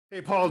Hey,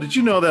 Paul, did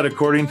you know that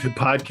according to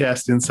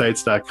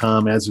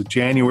podcastinsights.com, as of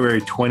January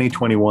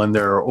 2021,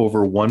 there are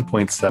over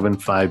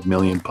 1.75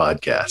 million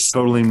podcasts,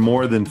 totaling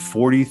more than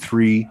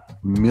 43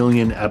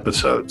 million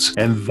episodes.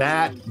 And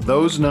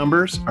those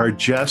numbers are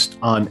just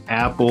on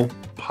Apple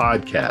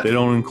Podcasts. They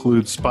don't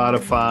include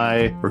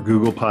Spotify or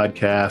Google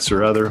Podcasts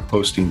or other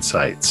hosting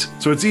sites.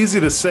 So it's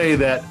easy to say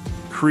that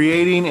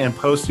creating and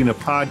posting a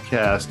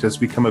podcast has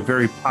become a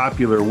very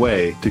popular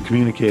way to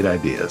communicate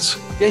ideas.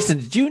 Jason,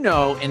 did you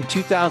know in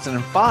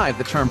 2005,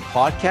 the term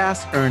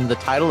podcast earned the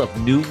title of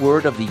New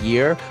Word of the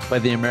Year by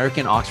the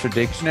American Oxford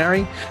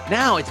Dictionary?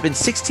 Now, it's been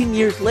 16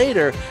 years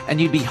later, and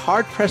you'd be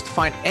hard-pressed to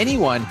find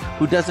anyone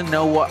who doesn't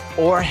know what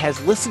or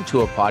has listened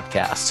to a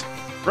podcast.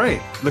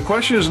 Right. The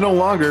question is no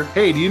longer,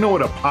 hey, do you know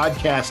what a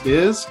podcast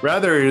is?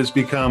 Rather, it has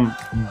become,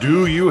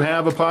 do you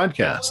have a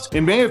podcast?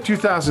 In May of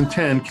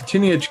 2010,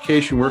 Continuing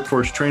Education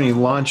Workforce Training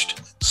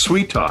launched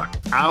CEWT Talk,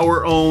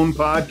 our own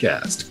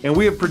podcast. And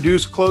we have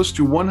produced close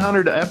to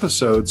 100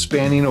 episodes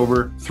spanning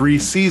over 3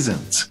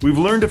 seasons. We've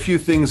learned a few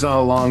things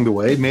along the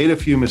way, made a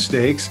few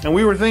mistakes, and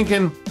we were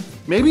thinking,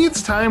 maybe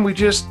it's time we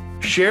just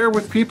share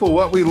with people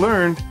what we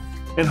learned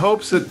in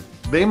hopes that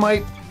they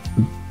might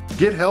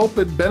get help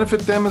and benefit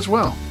them as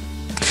well.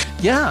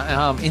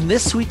 Yeah, in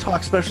this CEWT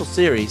Talk special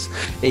series,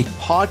 a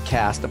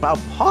podcast about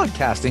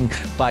podcasting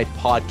by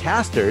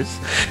podcasters,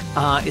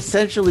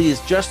 essentially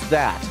is just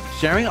that,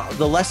 sharing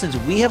the lessons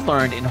we have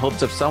learned in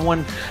hopes of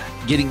someone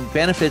getting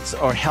benefits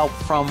or help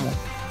from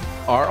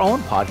our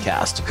own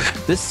podcast.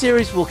 This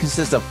series will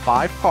consist of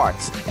 5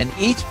 parts, and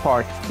each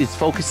part is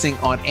focusing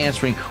on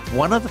answering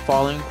one of the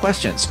following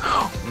questions.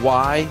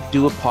 Why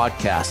do a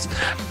podcast?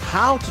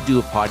 How to do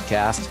a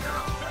podcast?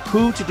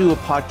 Who to do a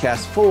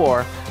podcast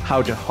for?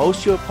 How to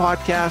host your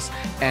podcast,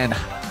 and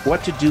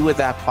what to do with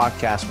that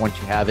podcast once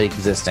you have it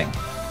existing.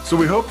 So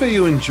we hope that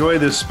you enjoy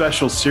this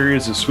special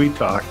series of CEWT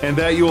Talk and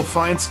that you will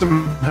find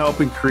some help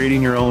in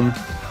creating your own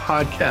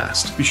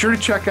podcast. Be sure to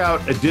check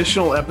out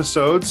additional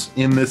episodes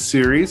in this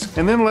series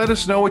and then let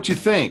us know what you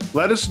think.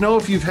 Let us know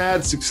if you've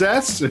had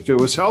success, if it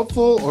was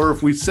helpful, or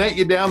if we sent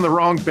you down the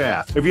wrong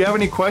path. If you have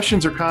any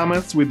questions or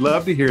comments, we'd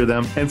love to hear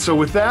them. And so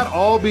with that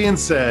all being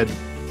said,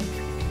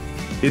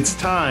 it's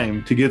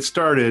time to get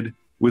started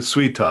with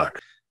CEWT Talk.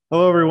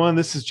 Hello, everyone.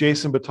 This is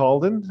Jason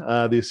Batalden,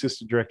 the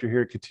Assistant Director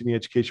here at Continuing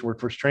Education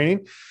Workforce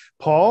Training.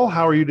 Paul,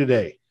 how are you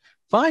today?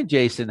 Fine,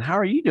 Jason. How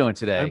are you doing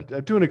today?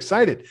 I'm doing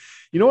excited.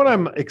 You know what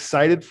I'm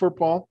excited for,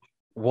 Paul?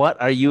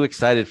 What are you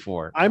excited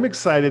for? I'm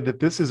excited that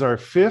this is our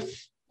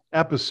 5th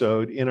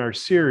episode in our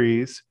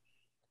series,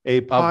 a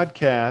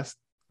podcast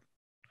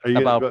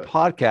about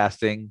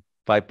podcasting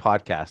by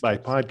podcasters. By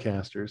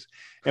podcasters.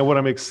 And what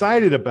I'm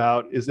excited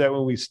about is that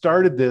when we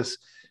started this,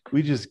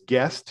 we just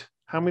guessed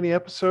how many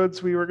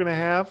episodes we were going to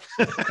have.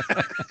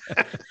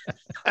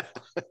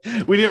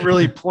 We didn't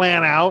really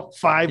plan out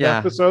 5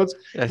 episodes.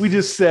 Yes. We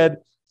just said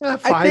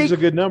 5 is a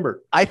good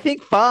number. I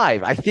think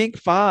 5.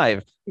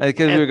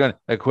 Because we were going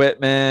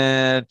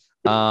equipment,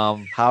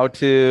 how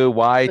to,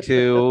 why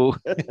to.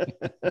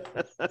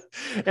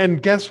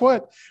 And guess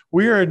what?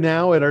 We are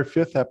now at our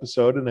 5th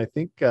episode. And I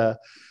think I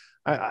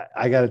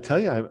got to tell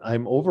you,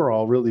 I'm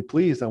overall really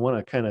pleased. I want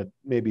to kind of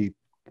maybe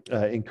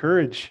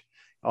encourage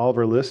all of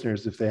our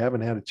listeners, if they haven't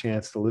had a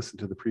chance to listen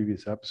to the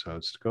previous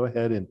episodes, to go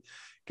ahead and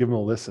give them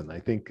a listen. I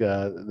think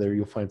there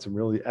you'll find some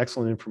really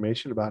excellent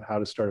information about how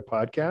to start a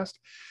podcast.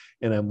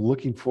 And I'm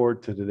looking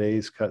forward to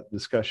today's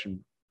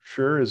discussion.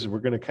 Sure, as we're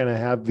going to kind of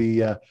have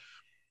the,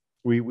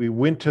 we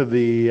went to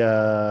the,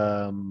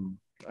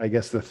 I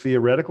guess, the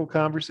theoretical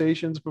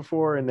conversations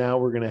before, and now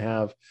we're going to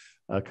have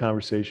a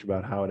conversation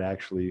about how it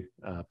actually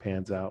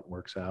pans out,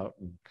 works out.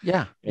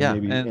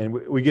 And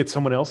we get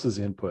someone else's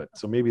input.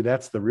 So maybe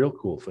that's the real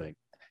cool thing.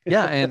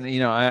 Yeah. And,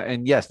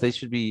 and yes, they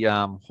should be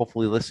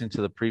hopefully listening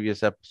to the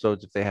previous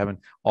episodes if they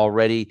haven't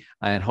already.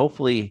 And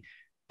hopefully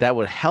that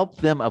would help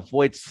them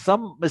avoid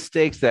some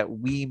mistakes that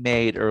we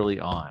made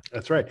early on.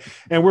 That's right.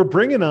 And we're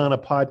bringing on a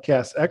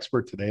podcast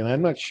expert today. And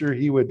I'm not sure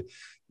he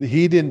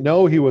didn't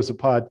know he was a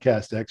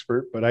podcast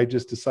expert, but I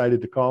just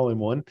decided to call him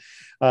one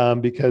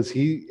because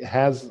he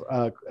has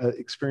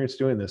experience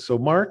doing this. So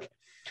Mark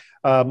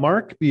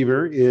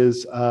Beaver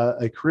is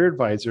a career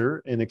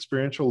advisor in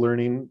experiential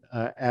learning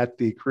at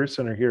the Career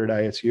Center here at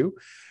ISU.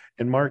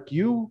 And Mark,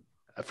 you,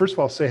 first of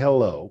all, say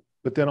hello,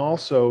 but then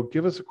also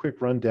give us a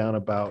quick rundown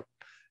about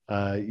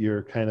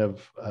your kind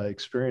of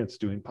experience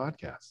doing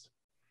podcasts.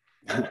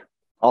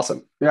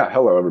 Awesome. Yeah.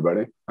 Hello,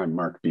 everybody. I'm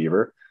Mark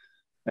Beaver,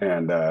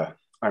 and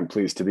I'm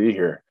pleased to be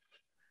here.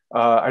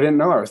 I didn't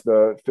know I was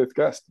the 5th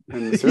guest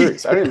in the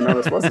series. I didn't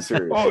know this was a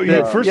series. Oh,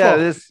 yeah. First of all,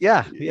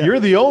 you're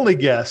the only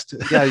guest.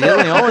 Yeah,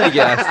 you're the only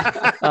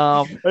guest.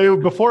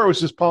 Before it was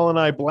just Paul and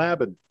I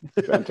blabbing.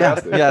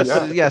 Fantastic.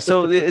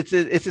 So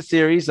it's a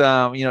series.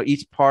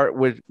 Each part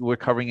we're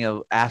covering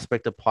an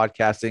aspect of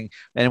podcasting,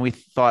 and we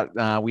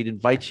thought we'd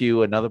invite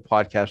you, another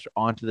podcaster,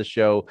 onto the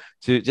show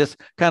to just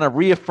kind of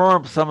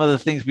reaffirm some of the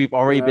things we've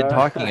already been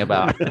talking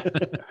about,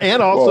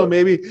 and also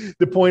maybe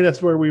to point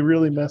us where we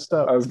really messed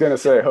up. I was going to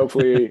say,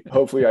 hopefully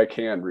I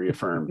can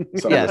reaffirm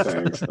some of the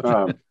things.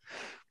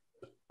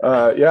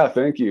 Yeah,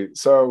 thank you.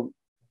 So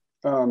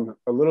a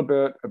little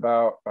bit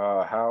about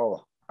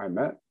how I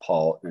met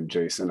Paul and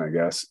Jason, I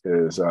guess,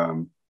 is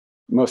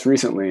most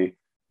recently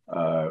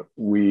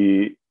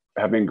we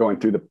have been going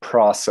through the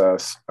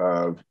process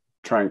of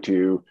trying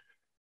to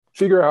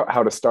figure out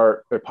how to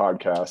start a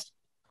podcast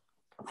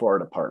for our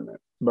department.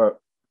 But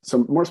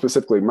so more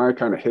specifically, my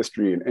kind of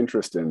history and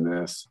interest in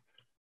this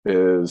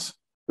is,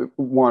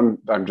 one,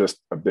 I'm just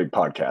a big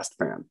podcast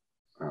fan.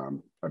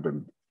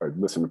 I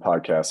listen to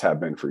podcasts, have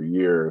been for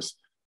years.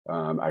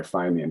 I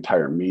find the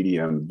entire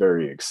medium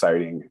very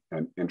exciting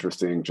and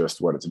interesting,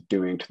 just what it's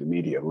doing to the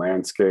media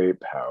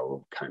landscape,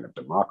 how kind of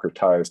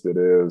democratized it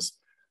is.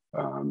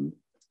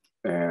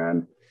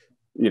 And,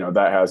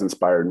 that has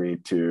inspired me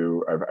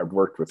to, I've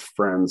worked with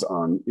friends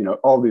on,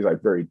 all these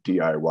like very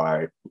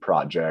DIY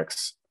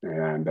projects,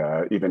 and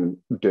even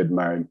did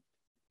my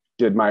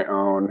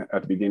own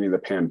at the beginning of the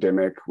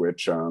pandemic,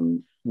 which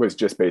was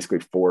just basically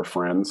for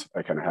friends.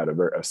 I kind of had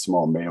a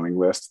small mailing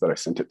list that I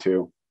sent it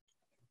to,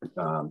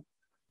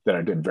 that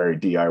I did very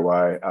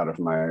DIY out of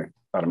my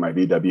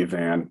VW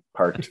van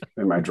parked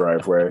in my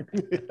driveway.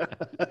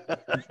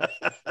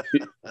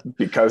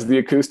 Because the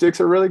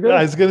acoustics are really good.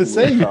 I was going to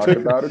say, talk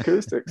about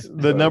acoustics.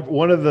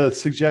 One of the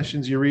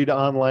suggestions you read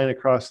online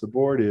across the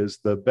board is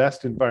the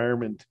best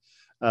environment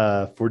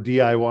for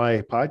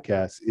DIY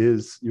podcasts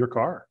is your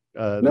car.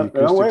 No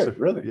way,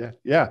 really?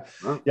 Yeah.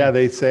 Oh. Yeah,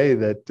 they say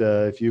that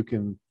if you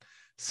can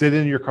sit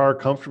in your car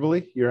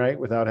comfortably, you're right,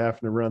 without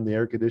having to run the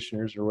air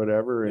conditioners or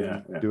whatever,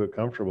 and do it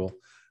comfortable,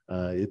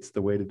 it's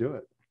the way to do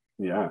it.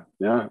 Yeah.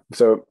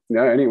 So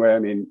anyway, I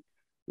mean,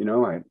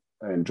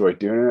 I enjoyed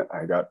doing it.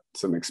 I got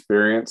some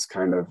experience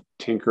kind of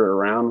tinkering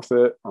around with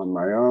it on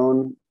my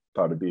own.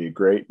 Thought it'd be a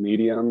great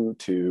medium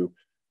to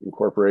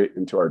incorporate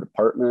into our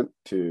department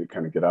to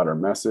kind of get out our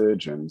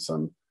message, and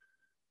some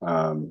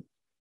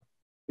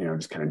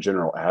just kind of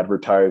general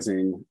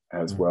advertising,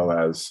 as well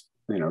as,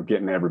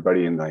 getting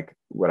everybody in like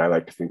what I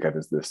like to think of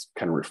as this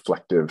kind of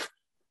reflective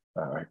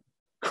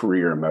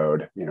career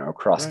mode,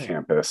 across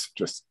campus,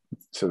 just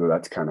so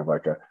that's kind of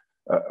like a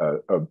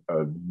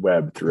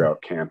web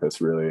throughout campus,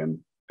 really.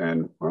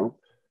 And well,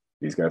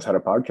 these guys had a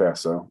podcast,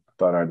 so I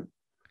thought I'd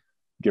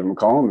give them a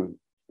call and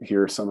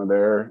hear some of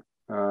their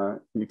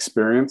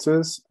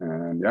experiences.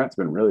 And it's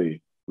been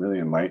really, really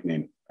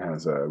enlightening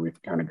as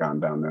we've kind of gone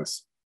down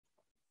this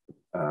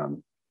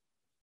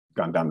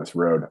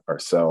road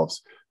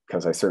ourselves,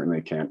 because I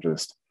certainly can't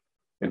just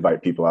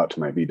invite people out to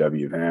my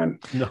VW van.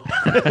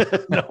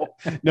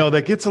 No,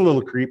 that gets a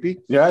little creepy.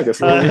 Yeah, I guess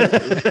a little.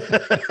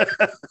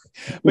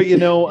 But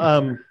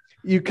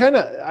you kind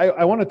of,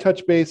 I want to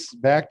touch base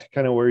back to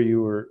kind of where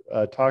you were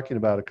talking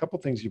about a couple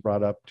things you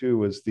brought up too,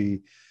 was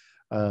the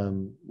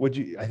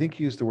I think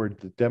you used the word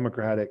the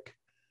democratic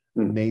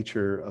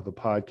nature of a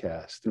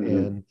podcast,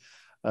 and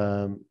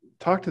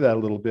talk to that a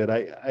little bit.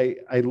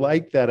 I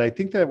like that. I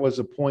think that was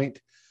a point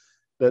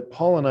that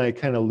Paul and I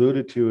kind of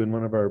alluded to in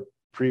one of our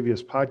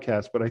previous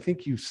podcasts, but I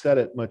think you said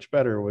it much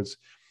better, was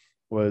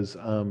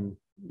I'm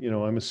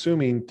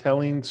assuming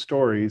telling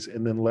stories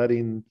and then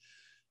letting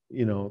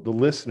the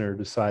listener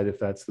decide if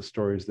that's the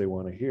stories they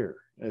want to hear.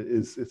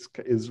 Is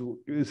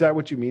that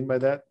what you mean by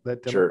that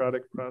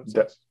democratic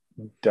process?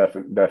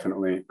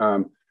 Definitely.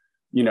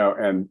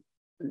 And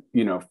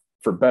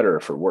for better or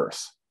for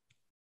worse.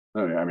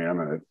 I mean, I'm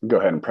going to go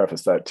ahead and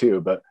preface that too,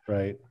 but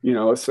right.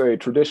 Let's say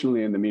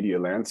traditionally in the media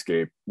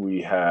landscape,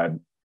 we had,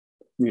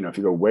 if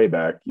you go way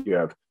back, you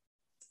have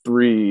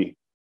 3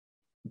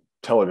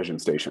 television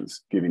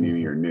stations giving you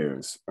your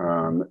news,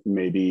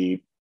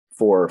 maybe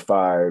 4 or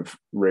 5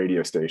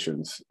 radio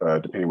stations,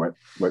 depending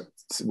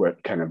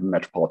what kind of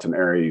metropolitan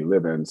area you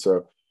live in.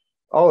 So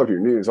all of your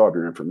news, all of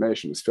your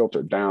information is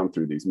filtered down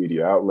through these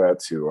media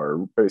outlets, who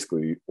are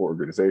basically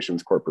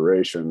organizations,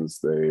 corporations.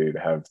 They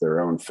have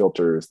their own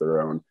filters,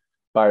 their own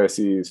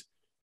biases,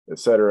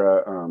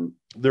 etc.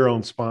 Their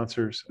own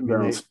sponsors. They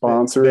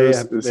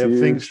have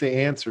things to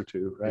answer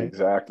to, right?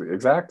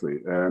 Exactly.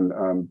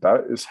 And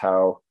that is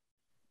how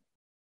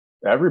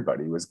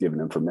everybody was given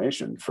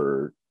information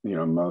for,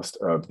 most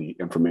of the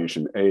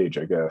information age,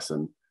 I guess.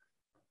 And,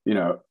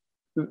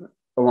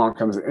 along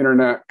comes the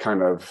internet,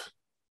 kind of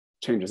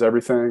changes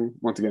everything,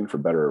 once again, for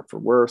better or for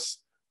worse.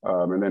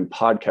 And then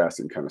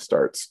podcasting kind of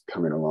starts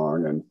coming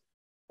along. And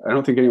I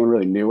don't think anyone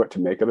really knew what to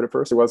make of it at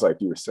first. It was like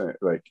you were saying,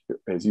 like,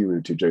 as you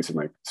alluded to, Jason,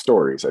 like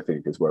stories, I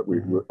think, is what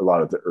a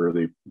lot of the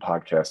early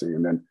podcasting,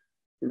 and then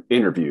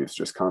interviews,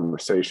 just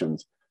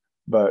conversations.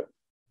 But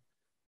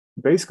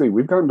basically,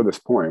 we've gotten to this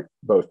point,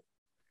 both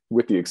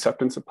with the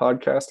acceptance of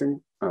podcasting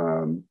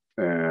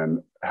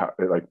and how,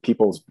 like,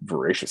 people's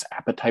voracious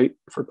appetite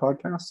for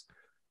podcasts,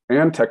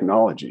 and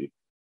technology,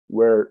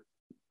 where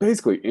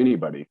basically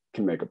anybody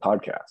can make a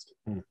podcast.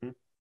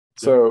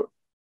 So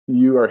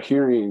you are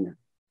hearing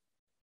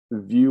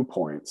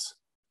viewpoints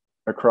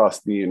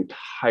across the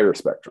entire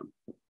spectrum.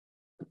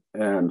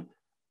 And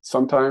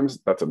sometimes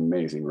that's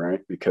amazing,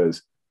 right?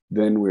 Because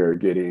then we're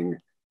getting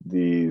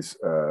these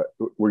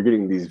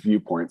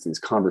viewpoints, these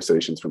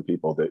conversations from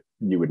people that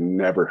you would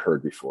never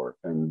heard before.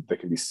 And they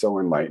can be so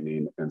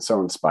enlightening and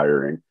so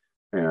inspiring.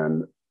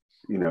 and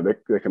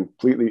they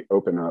completely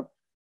open up,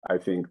 I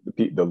think,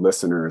 the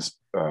listeners'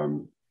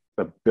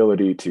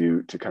 ability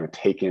to kind of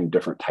take in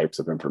different types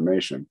of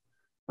information.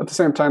 At the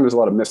same time, there's a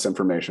lot of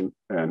misinformation,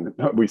 and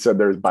we said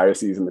there's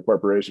biases in the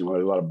corporation. Well,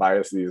 there's a lot of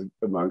biases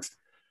amongst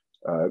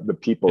the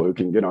people who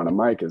can get on a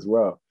mic as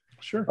well.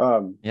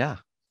 Sure. Yeah.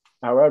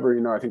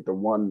 However, I think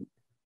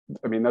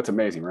that's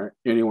amazing, right?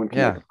 Anyone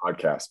can make a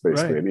podcast,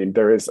 basically. Right. I mean,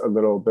 there is a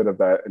little bit of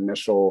that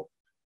initial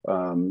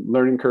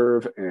learning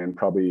curve and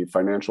probably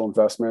financial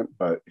investment,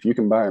 but if you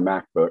can buy a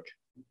MacBook,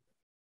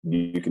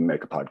 you can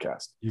make a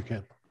podcast. You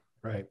can,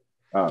 right?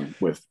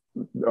 With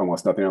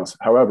almost nothing else.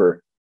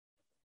 However,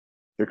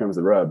 here comes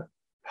the rub.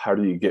 How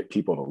do you get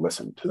people to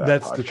listen to that?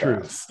 That's podcast? The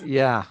truth.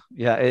 Yeah.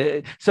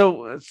 That's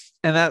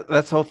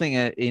the whole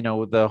thing.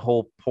 The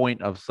whole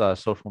point of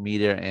social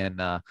media and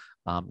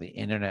the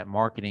internet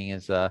marketing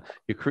is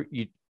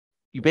you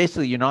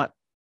basically, you're not,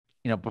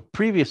 but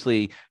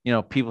previously,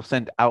 people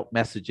send out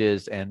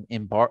messages and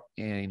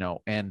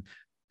and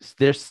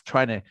they're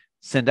trying to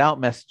send out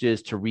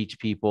messages to reach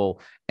people.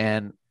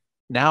 And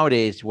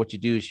nowadays, what you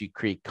do is you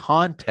create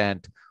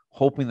content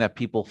hoping that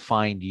people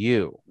find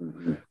you.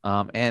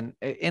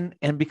 Mm-hmm.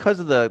 And because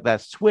of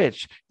that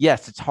switch,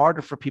 yes, it's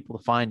harder for people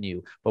to find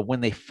you, but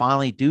when they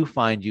finally do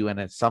find you and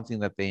it's something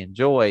that they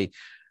enjoy,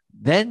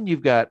 then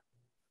you've got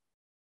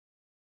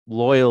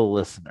loyal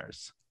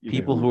listeners,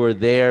 people who are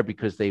there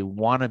because they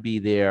want to be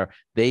there.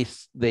 They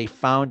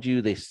found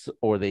you,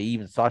 or they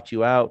even sought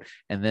you out,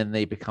 and then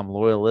they become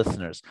loyal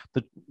listeners.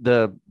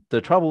 The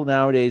trouble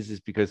nowadays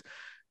is because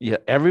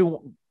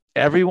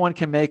everyone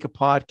can make a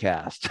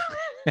podcast.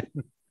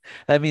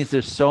 That means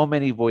there's so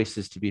many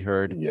voices to be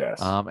heard. Yes.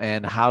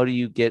 And how do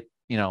you get,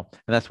 and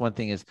that's one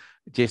thing is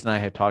Jason and I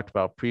have talked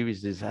about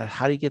previously, is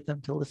how do you get them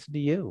to listen to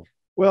you?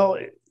 Well,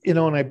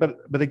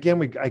 but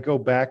again, I go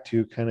back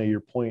to kind of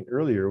your point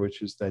earlier,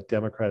 which is that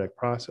democratic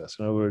process.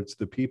 In other words,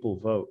 the people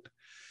vote.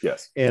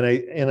 Yes.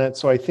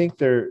 So I think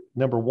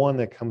number one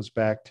that comes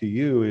back to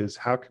you is,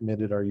 how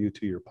committed are you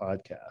to your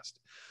podcast?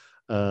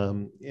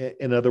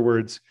 In other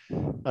words,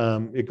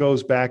 it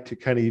goes back to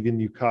kind of even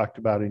you talked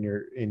about in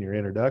your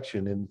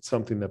introduction, and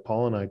something that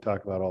Paul and I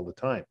talk about all the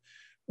time.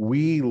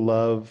 We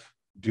love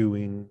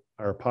doing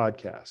our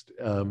podcast.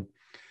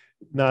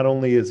 Not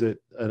only is it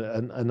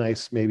a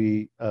nice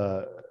maybe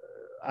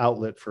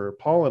outlet for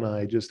Paul and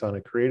I just on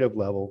a creative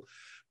level,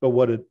 but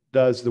what it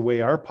does, the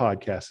way our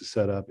podcast is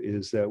set up,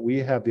 is that we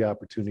have the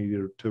opportunity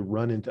to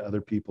run into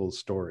other people's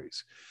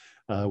stories.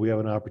 We have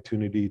an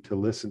opportunity to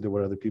listen to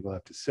what other people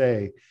have to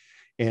say.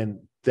 And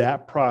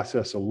that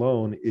process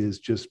alone is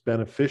just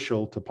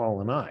beneficial to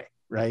Paul and I,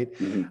 right?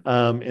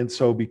 Mm-hmm. And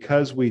so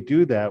because we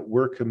do that,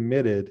 we're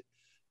committed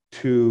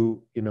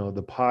to,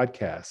 the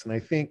podcast. And I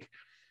think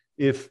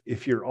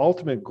if your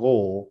ultimate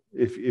goal,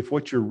 if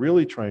what you're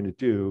really trying to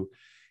do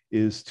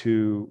is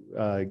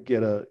to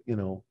get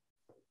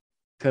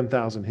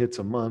 10,000 hits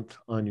a month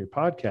on your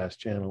podcast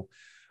channel,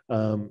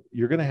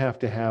 you're going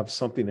to have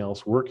something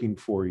else working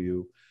for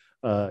you.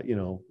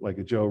 Like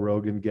a Joe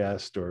Rogan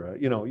guest, or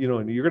and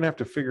you're going to have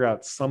to figure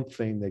out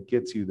something that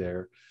gets you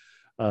there.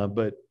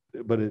 But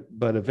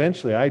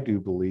eventually, I do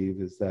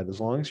believe is that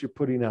as long as you're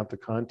putting out the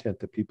content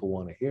that people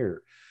want to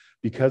hear,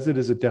 because it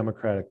is a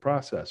democratic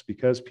process,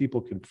 because people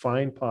can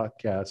find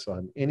podcasts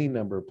on any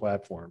number of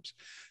platforms,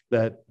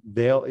 that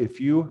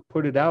if you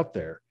put it out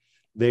there,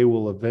 they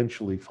will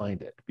eventually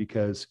find it,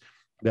 because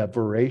that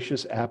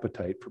voracious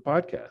appetite for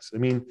podcasts. I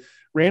mean,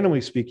 randomly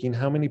speaking,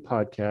 how many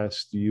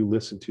podcasts do you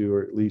listen to,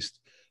 or at least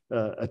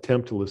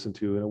attempt to listen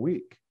to in a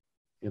week?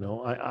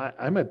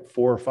 I'm at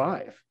 4 or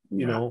 5,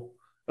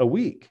 a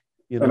week.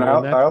 And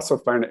I also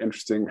find it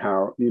interesting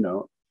how,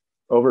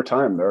 over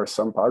time, there are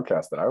some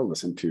podcasts that I will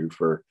listen to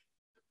for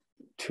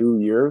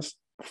 2 years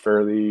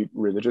fairly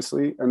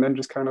religiously, and then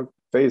just kind of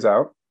phase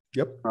out.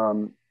 Yep.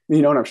 And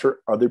I'm sure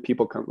other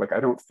people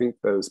I don't think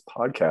those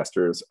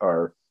podcasters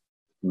are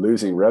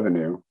losing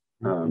revenue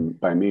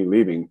by me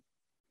leaving.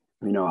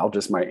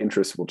 My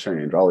interests will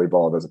change. I'll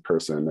evolve as a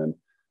person, and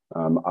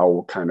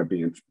I'll kind of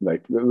be a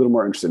little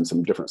more interested in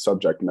some different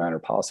subject matter,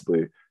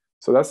 possibly.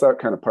 So that's that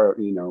kind of part.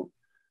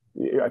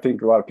 I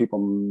think a lot of people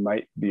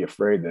might be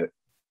afraid that,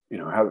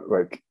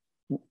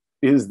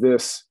 is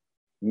this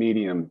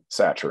medium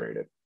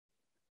saturated?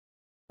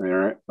 All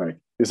right,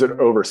 is it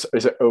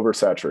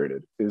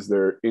oversaturated? Is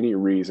there any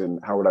reason?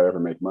 How would I ever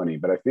make money?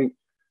 But I think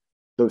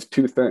those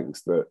two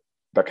things,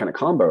 that kind of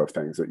combo of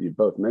things that you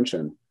both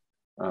mentioned,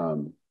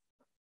 one,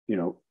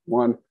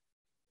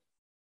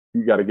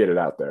 you got to get it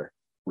out there,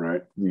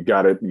 right?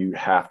 You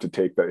have to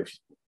take that.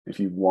 If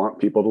you want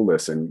people to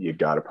listen, you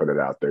got to put it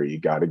out there. You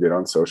got to get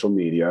on social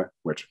media,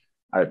 which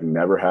I've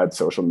never had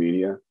social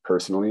media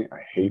personally. I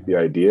hate the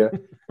idea.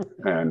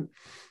 And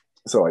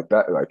so it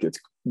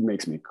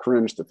makes me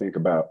cringe to think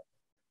about,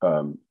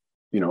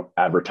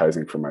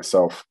 advertising for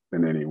myself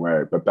in any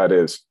way, but that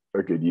is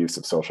a good use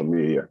of social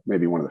media,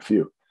 maybe one of the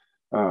few.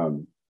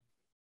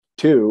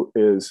 2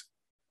 is,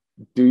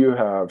 do you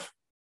have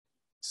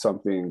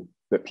something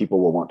that people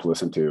will want to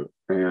listen to?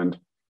 And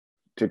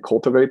to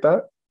cultivate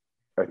that,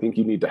 I think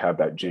you need to have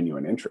that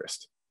genuine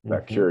interest.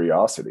 that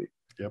curiosity.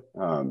 Yep.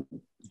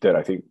 That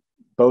I think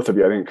both of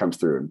you, I think it comes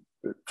through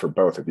for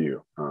both of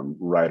you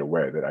right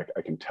away, that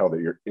I can tell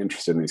that you're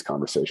interested in these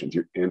conversations.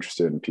 You're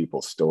interested in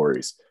people's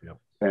stories. Yep.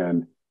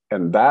 And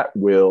that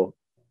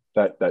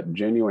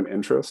genuine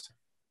interest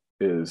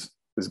is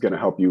going to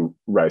help you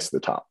rise to the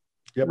top.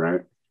 Yep.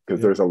 Right.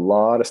 Because there's a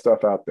lot of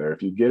stuff out there.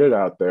 If you get it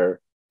out there,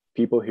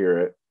 people hear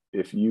it.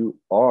 If you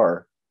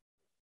are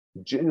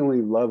genuinely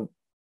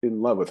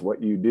in love with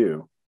what you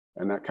do,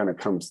 and that kind of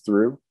comes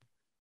through,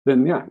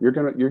 then you're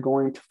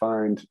going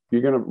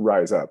to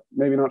rise up.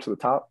 Maybe not to the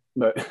top,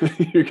 but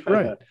you're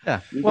going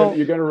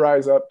to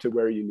rise up to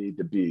where you need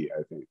to be,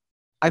 I think.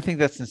 I think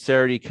that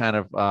sincerity kind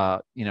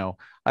of,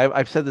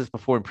 I've said this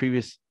before in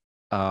previous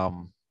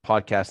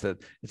podcasts,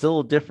 that it's a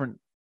little different.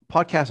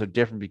 Podcasts are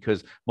different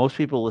because most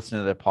people listen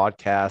to their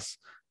podcasts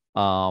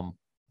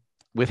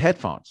with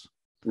headphones.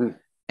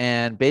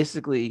 And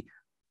basically,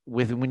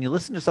 when you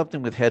listen to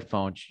something with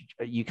headphones,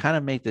 you kind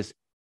of make this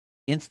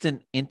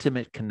instant,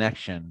 intimate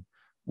connection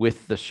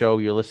with the show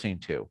you're listening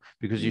to,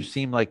 because you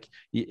seem like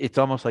it's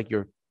almost like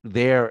you're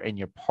there and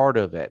you're part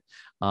of it.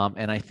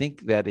 And I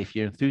think that if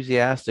you're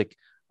enthusiastic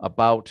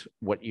about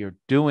what you're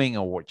doing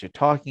or what you're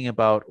talking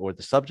about or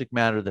the subject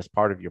matter that's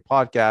part of your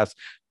podcast,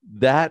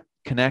 that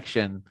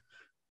connection,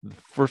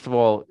 first of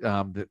all,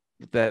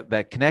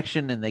 that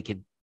connection, and they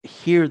can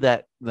hear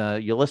that,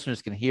 your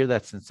listeners can hear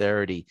that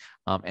sincerity,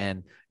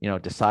 and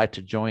decide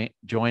to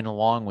join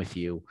along with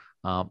you.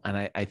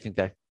 And I think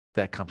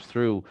that comes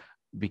through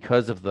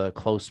because of the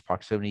close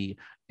proximity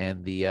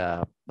and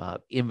the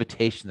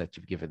invitation that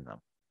you've given them.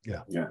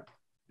 Yeah.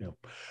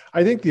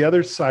 I think the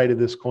other side of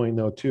this coin,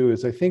 though, too,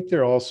 is I think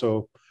they're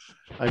also,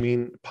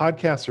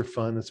 podcasts are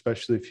fun,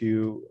 especially if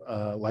you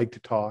like to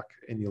talk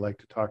and you like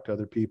to talk to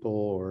other people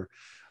or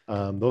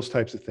those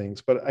types of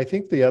things. But I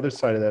think the other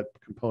side of that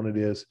component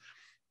is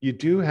you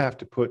do have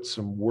to put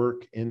some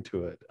work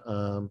into it.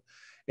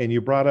 And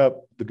you brought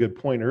up the good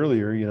point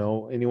earlier,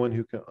 anyone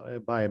who can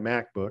buy a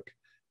MacBook,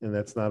 and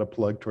that's not a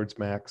plug towards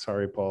Mac.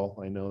 Sorry, Paul.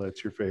 I know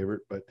that's your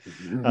favorite, but,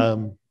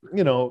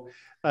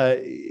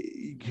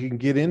 you can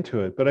get into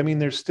it. But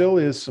there still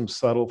is some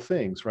subtle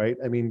things, right?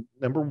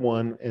 Number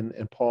one,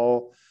 and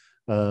Paul,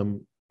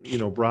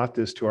 brought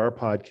this to our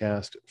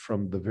podcast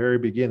from the very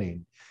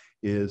beginning,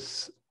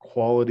 is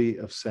quality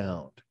of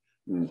sound.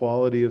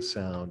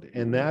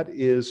 And that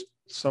is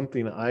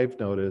something I've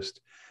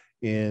noticed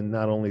in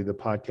not only the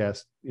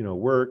podcast,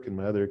 work and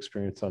my other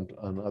experience on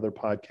other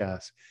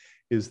podcasts,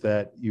 is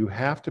that you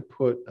have to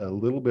put a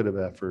little bit of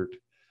effort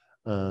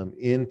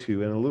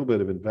into, and a little bit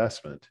of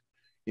investment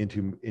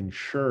into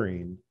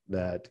ensuring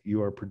that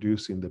you are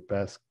producing the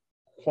best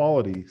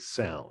quality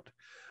sound.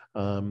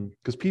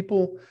 Because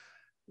people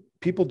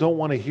don't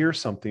want to hear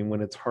something when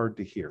it's hard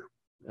to hear.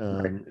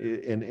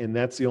 And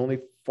that's the only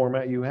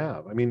format you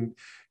have.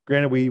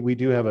 Granted, we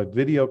do have a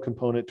video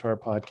component to our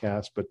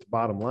podcast, but the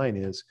bottom line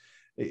is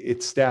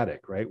it's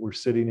static, right? We're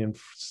sitting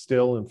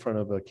still in front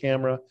of a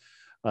camera.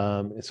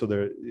 And so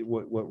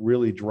what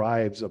really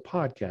drives a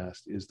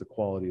podcast is the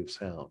quality of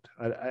sound.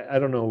 I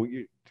don't know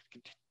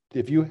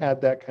if you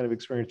had that kind of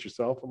experience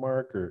yourself,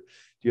 Mark, or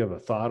do you have a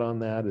thought on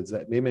that? Is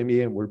that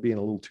maybe we're being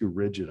a little too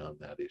rigid on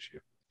that issue?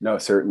 No,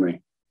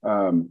 certainly.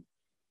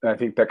 I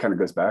think that kind of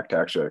goes back to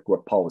actually like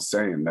what Paul was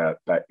saying,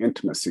 that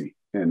intimacy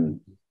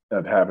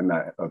of having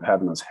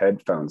those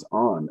headphones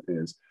on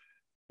is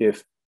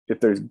if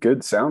there's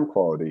good sound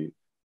quality,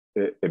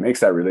 it makes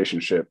that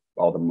relationship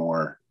all the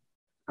more,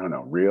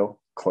 real,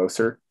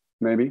 closer,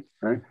 maybe,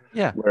 right?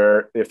 Yeah.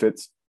 Where if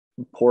it's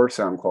poor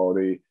sound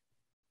quality,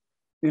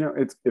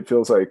 it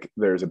feels like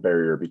there's a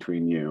barrier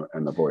between you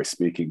and the voice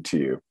speaking to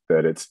you,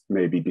 that it's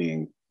maybe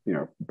being,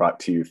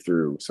 brought to you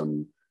through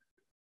some,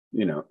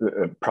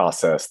 a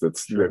process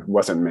that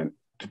wasn't meant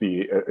to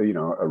be,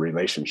 a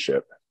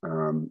relationship.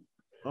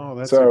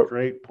 That's a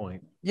great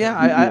point.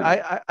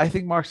 Yeah, I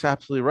think Mark's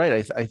absolutely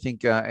right. I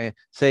think,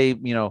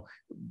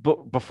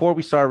 before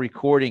we started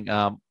recording,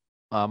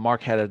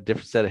 Mark had a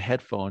different set of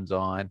headphones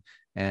on,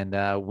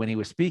 and when he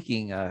was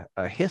speaking, a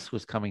hiss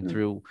was coming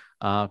through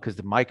because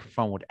the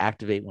microphone would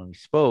activate when we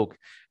spoke.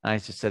 And I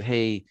just said,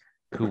 "Hey,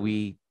 could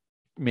we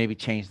maybe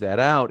change that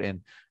out?"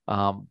 And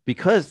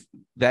because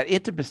that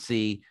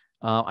intimacy,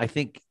 I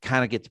think,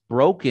 kind of gets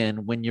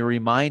broken when you're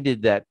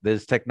reminded that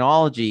there's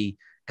technology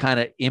kind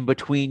of in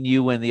between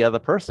you and the other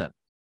person.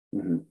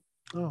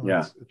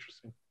 That's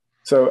interesting.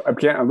 So I'm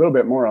a little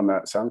bit more on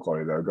that sound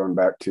quality, though, going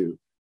back to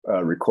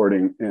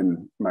recording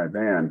in my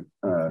van,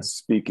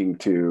 speaking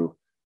to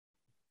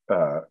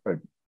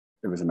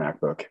it was a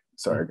MacBook.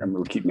 Sorry, I'm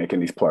going to keep making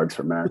these plugs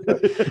for Mac.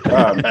 But,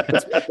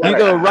 you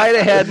go right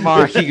ahead,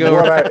 Mark. You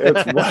go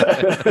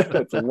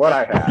it's what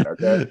I had.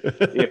 Okay,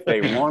 if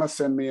they want to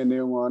send me a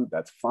new one,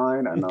 that's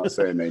fine. I'm not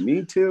saying they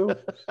need to.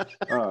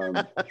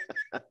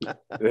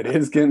 It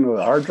is getting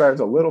the hard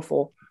drive's a little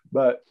full,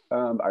 but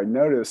I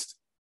noticed,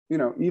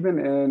 even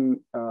in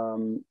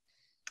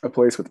a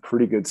place with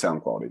pretty good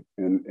sound quality,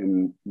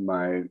 in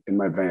my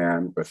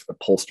van with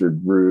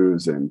upholstered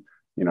roofs, and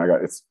I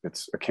got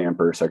it's a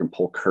camper, so I can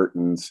pull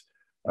curtains.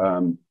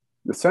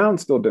 The sound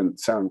still didn't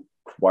sound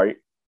quite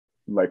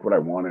like what I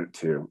wanted it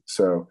to.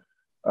 So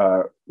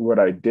what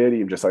I did,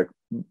 even just like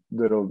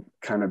little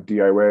kind of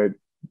DIY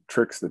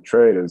tricks of the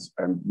trade, is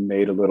I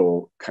made a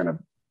little kind of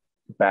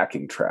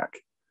backing track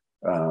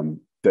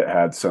that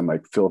had some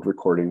like field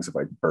recordings of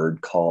like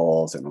bird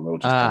calls and a little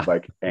just kind of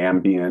like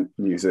ambient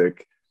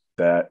music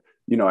that,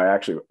 you know, I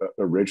actually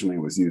originally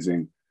was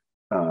using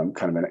kind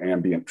of an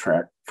ambient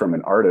track from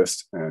an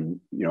artist, and,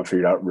 you know,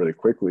 figured out really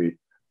quickly,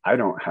 I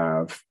don't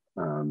have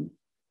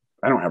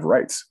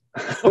rights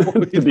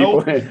to be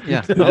playing.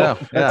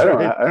 I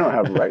don't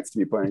have rights to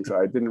be playing. So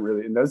I didn't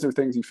really, and those are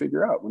things you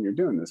figure out when you're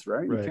doing this,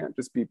 right? You can't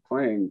just be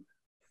playing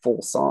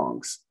full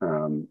songs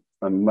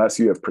unless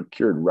you have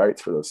procured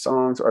rights for those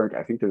songs. Or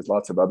I think there's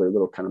lots of other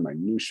little kind of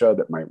minutia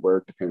that might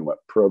work depending on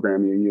what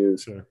program you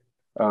use. Sure.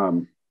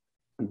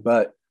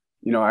 But,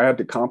 you know, I had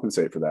to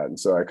compensate for that. And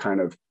so I kind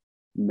of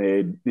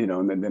made, you know,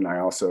 and then I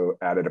also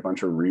added a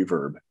bunch of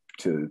reverb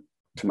to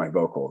my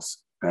vocals,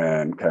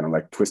 and kind of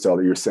like twist all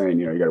that you're saying,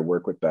 you know, you got to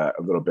work with that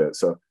a little bit.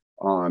 So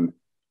on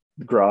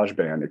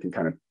GarageBand, it can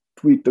kind of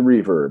tweak the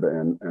reverb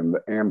and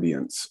the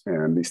ambience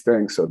and these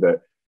things so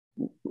that,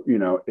 you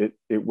know, it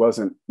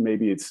wasn't,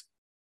 maybe it's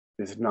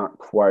not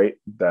quite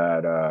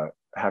that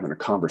having a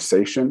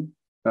conversation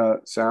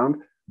sound,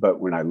 but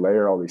when I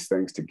layer all these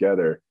things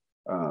together,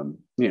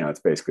 you know, it's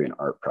basically an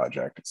art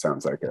project. It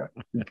sounds like a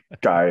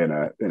guy in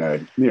a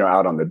you know,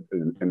 out on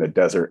in the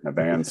desert in a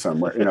van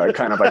somewhere, you know,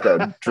 kind of like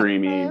a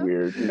dreamy,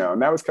 weird, you know.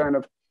 And that was kind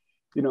of,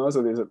 you know,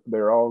 so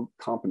they're all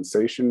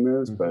compensation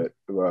moves, but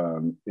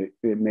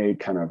it made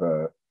kind of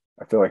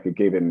I feel like it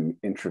gave it an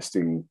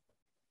interesting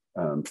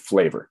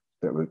flavor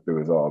that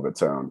was all of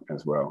its own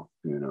as well,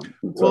 you know.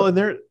 And so, well,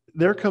 and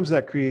there comes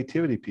that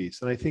creativity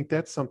piece. And I think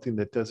that's something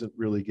that doesn't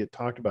really get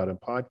talked about in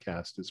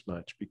podcast as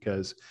much,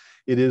 because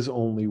it is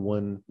only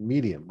one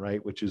medium,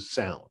 right? Which is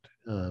sound.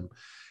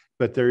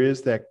 But there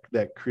is that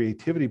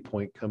creativity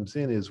point comes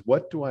in, is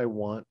what do I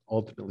want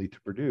ultimately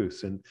to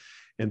produce? And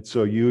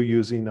so you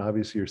using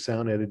obviously your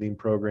sound editing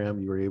program,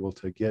 you were able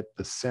to get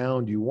the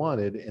sound you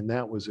wanted. And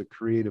that was a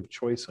creative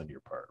choice on your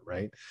part,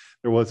 right?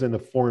 There wasn't a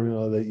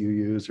formula that you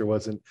used. It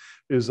was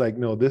like,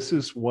 no, this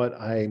is what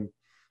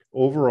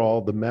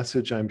overall the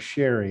message I'm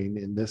sharing,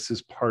 and this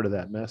is part of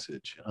that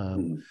message.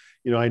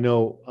 You know, I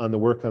know on the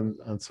work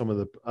on some of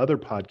the other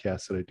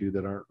podcasts that I do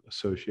that aren't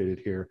associated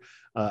here,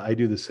 I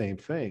do the same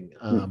thing.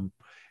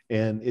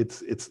 And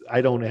it's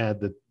I don't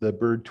add the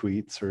bird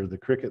tweets or the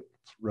cricket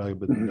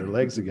rubbing their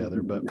legs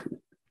together,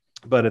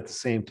 but at the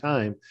same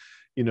time,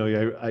 you know,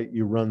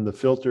 you run the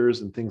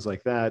filters and things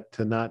like that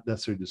to not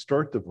necessarily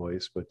distort the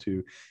voice, but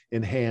to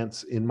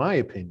enhance, in my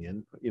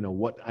opinion, you know,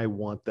 what I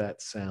want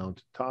that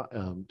sound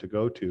to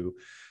go to,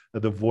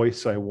 the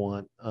voice I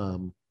want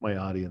my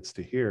audience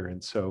to hear.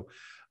 And so,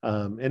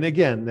 and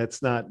again,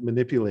 that's not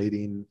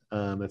manipulating,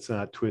 it's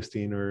not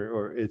twisting,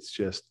 or it's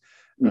just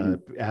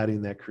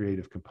adding that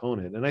creative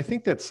component. And I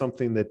think that's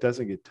something that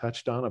doesn't get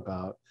touched on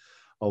about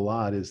a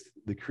lot, is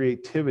the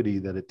creativity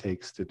that it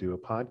takes to do a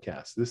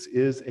podcast. This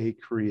is a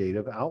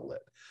creative outlet.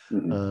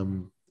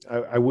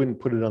 I wouldn't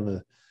put it on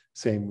the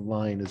same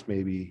line as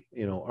maybe,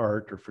 you know,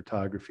 art or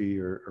photography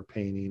or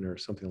painting or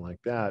something like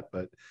that,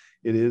 but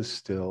it is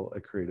still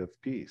a creative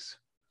piece.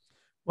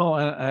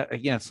 Well,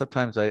 again,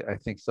 sometimes I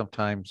think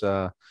sometimes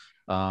what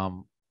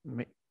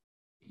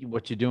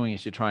you're doing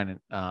is you're trying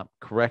to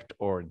correct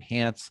or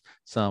enhance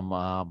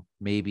some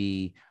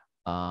maybe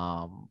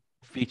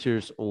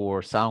features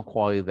or sound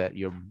quality that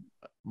your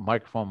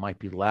microphone might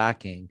be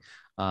lacking,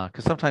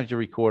 because sometimes you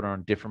record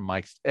on different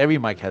mics. Every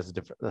mic has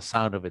a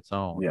sound of its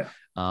own.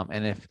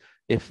 And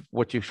if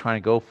what you're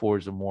trying to go for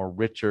is a more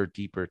richer,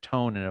 deeper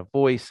tone in a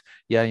voice,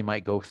 you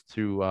might go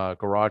through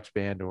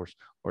GarageBand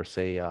or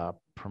say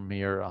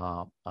Premiere,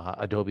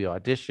 Adobe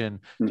Audition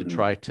to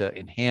try to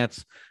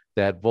enhance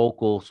that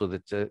vocal so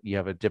that you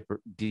have a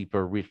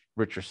deeper,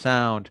 richer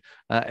sound.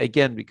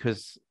 Again,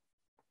 because,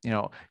 you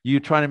know, you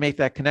trying to make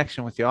that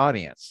connection with the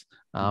audience,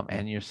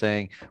 and you're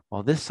saying,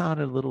 well, this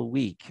sounded a little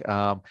weak.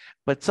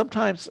 But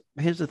sometimes,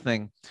 here's the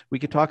thing, we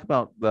could talk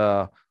about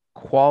the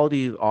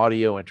quality of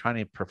audio and trying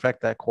to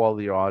perfect that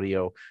quality of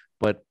audio,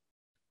 but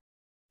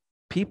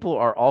people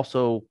are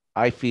also,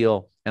 I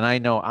feel, and I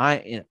know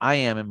I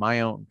am in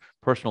my own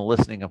personal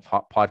listening of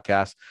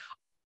podcasts,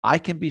 I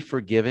can be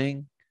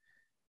forgiving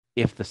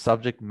if the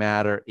subject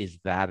matter is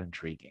that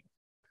intriguing.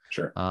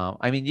 Sure.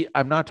 I mean,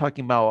 I'm not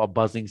talking about a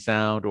buzzing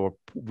sound or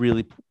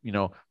really, you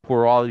know,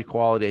 poor audio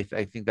quality.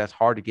 I think that's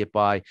hard to get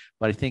by,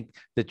 but I think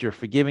that you're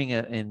forgiving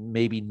it and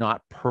maybe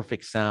not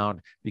perfect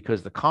sound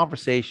because the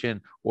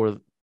conversation or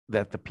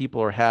that the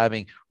people are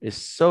having is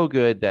so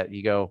good that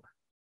you go,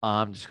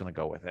 I'm just going to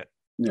go with it.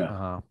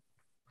 Yeah.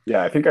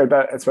 Yeah. I think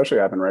that especially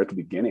happened right at the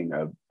beginning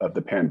of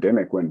the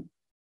pandemic, when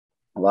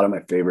a lot of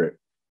my favorite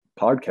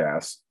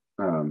podcasts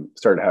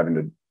started having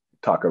to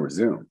talk over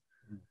Zoom.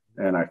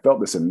 And I felt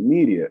this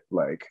immediate,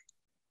 like,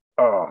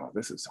 oh,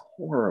 this is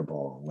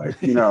horrible. Like,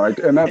 you know,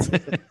 and that's,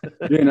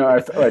 you know, I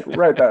felt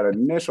like that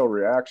initial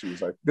reaction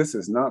was like, this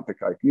is not the,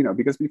 like, you know,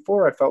 because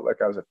before I felt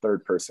like I was a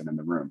third person in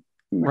the room.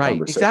 In the right.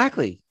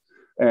 Exactly.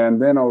 And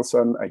then all of a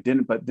sudden I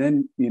didn't. But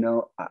then,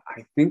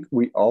 I think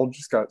we all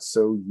just got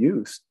so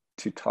used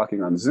to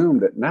talking on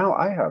Zoom that now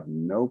I have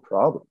no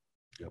problem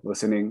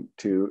listening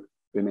to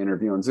an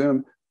interview on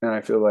Zoom. And I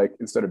feel like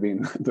instead of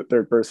being the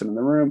third person in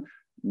the room,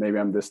 maybe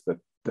I'm just the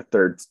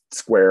third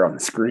square on the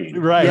screen.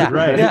 Right.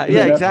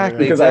 Yeah, exactly.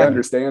 Because exactly. I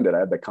understand it. I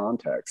have the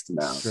context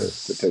now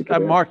to take it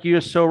in. Mark, you're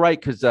so right.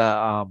 Because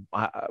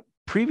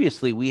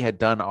previously we had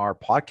done our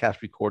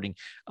podcast recording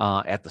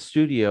at the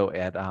studio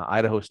at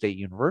Idaho State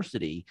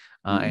University,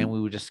 and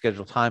we would just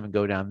schedule time and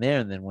go down there.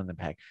 And then when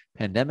the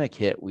pandemic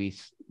hit, we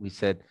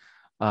said,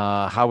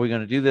 how are we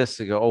going to do this?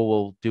 They go, oh,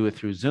 we'll do it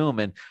through Zoom.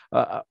 And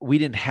we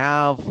didn't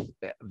have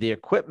the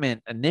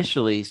equipment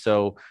initially,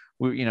 so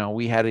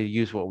we had to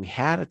use what we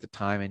had at the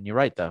time. And you're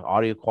right, the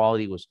audio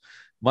quality was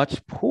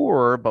much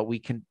poorer, but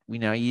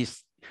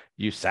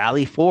you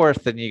sally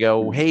forth and you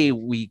go, hey,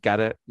 we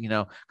gotta,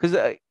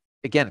 because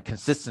again,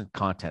 consistent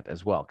content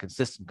as well.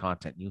 Consistent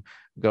content. You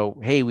go,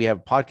 hey, we have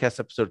a podcast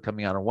episode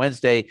coming out on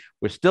Wednesday.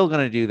 We're still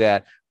going to do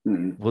that.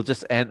 We'll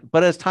just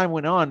but as time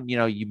went on,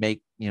 you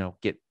make,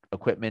 get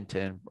equipment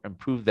to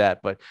improve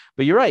that. But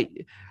you're right.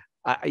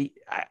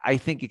 I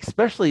think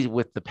especially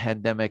with the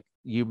pandemic,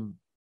 you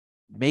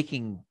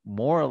making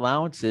more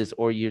allowances,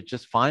 or you're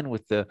just fine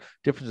with the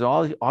difference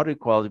in audio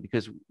quality,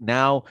 because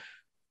now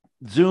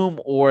Zoom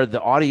or the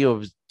audio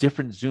of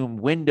different Zoom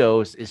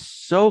windows is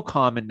so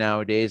common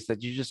nowadays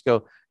that you just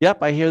go,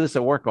 yep, I hear this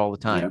at work all the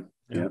time.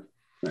 Yep.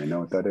 I know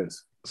what that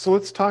is. So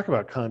let's talk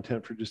about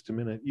content for just a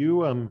minute.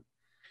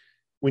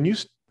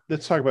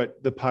 Let's talk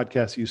about the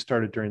podcast you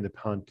started during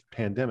the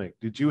pandemic.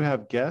 Did you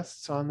have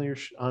guests on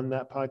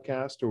that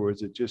podcast, or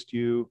was it just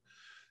you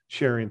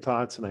sharing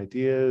thoughts and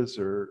ideas?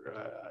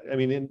 Or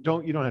you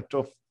don't have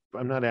to.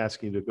 I'm not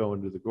asking you to go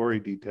into the gory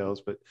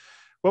details, but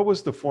what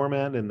was the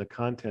format and the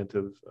content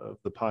of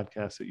the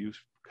podcast that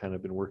you've kind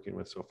of been working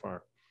with so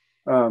far?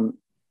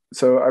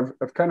 So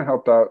I've kind of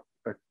helped out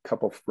a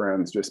couple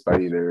friends just by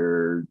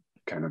either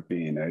kind of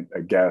being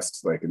a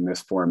guest, like in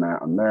this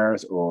format on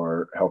theirs,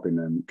 or helping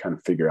them kind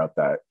of figure out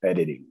that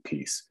editing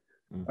piece,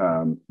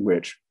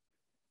 which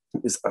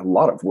is a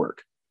lot of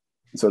work.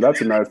 So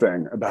that's another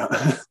thing about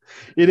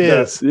it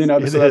is.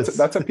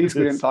 That's a piece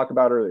we didn't talk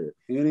about earlier.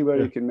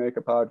 Anybody can make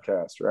a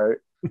podcast, right?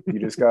 You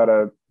just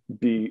gotta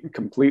be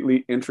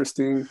completely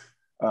interesting.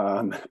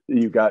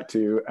 You got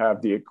to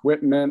have the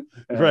equipment,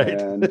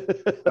 and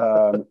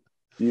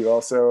you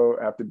also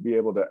have to be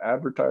able to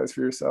advertise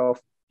for yourself.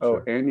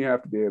 And you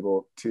have to be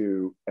able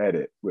to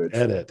edit, which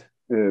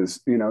is,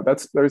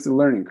 there's a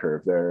learning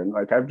curve there. And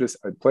like I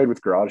played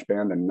with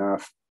GarageBand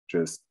enough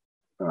just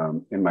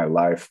in my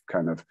life,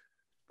 kind of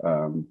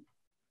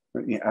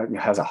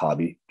as a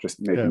hobby, just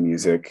making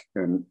music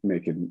and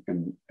making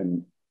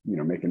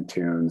making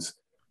tunes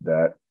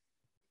that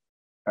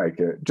I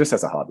could, just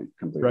as a hobby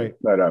completely.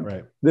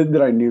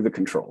 That I knew the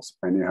controls.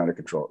 I knew how to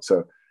control it.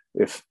 So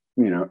if,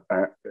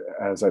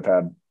 as I've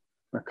had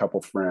a couple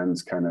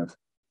friends kind of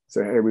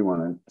say, hey, we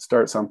want to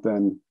start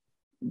something,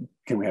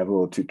 can we have a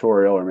little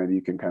tutorial, or maybe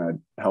you can kind of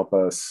help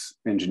us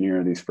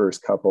engineer these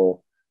first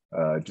couple,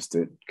 just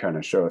to kind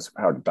of show us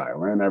how to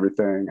dial in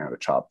everything, how to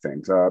chop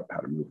things up, how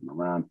to move them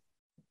around.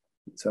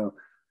 So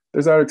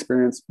there's that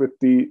experience with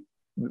the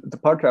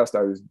podcast.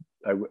 I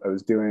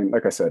was doing,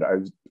 like I said, I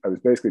was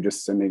basically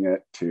just sending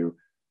it to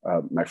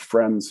my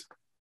friends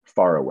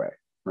far away,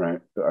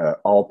 right?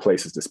 All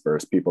places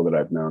dispersed, people that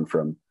I've known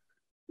from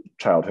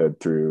childhood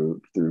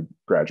through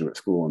graduate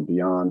school and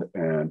beyond.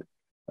 And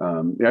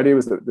the idea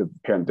was that the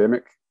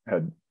pandemic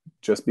had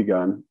just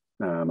begun.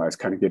 I was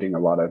kind of getting a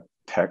lot of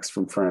texts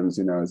from friends.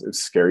 It was a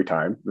scary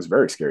time. It was a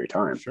very scary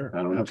time. Sure,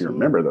 I don't know if you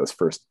remember those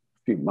first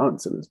few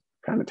months. It was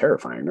kind of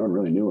terrifying. No one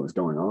really knew what was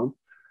going on.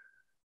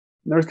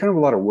 And there was kind of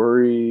a lot of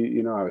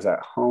worry. I was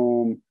at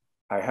home.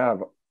 I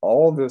have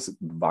all this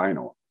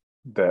vinyl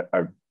that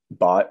I've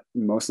bought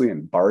mostly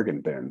in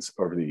bargain bins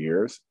over the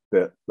years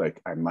that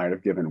like I might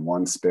have given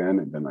one spin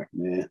and been like,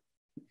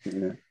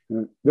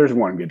 there's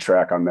one good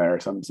track on there or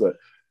something. So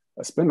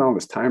I spend all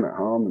this time at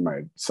home, and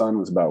my son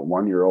was about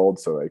 1 year old.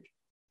 So like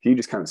he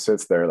just kind of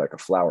sits there like a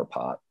flower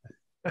pot.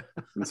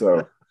 And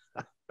so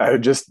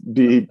I'd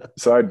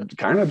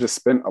kind of just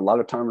spent a lot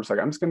of time just like,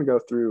 I'm just going to go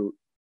through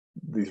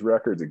these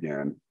records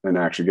again and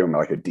actually give them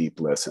like a deep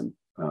listen.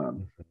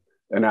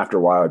 And after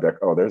a while, I'd be like,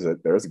 oh, there's a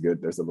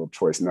little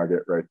choice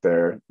nugget right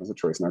there. There's a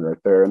choice nugget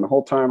right there. And the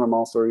whole time I'm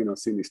also,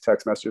 seeing these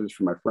text messages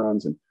from my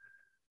friends and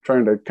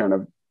trying to kind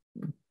of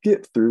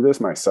get through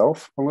this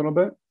myself a little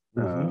bit.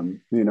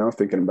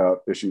 Thinking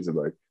about issues of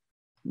like,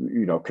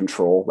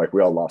 control, like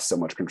we all lost so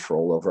much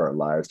control over our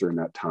lives during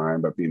that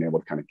time, but being able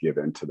to kind of give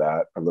into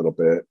that a little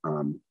bit,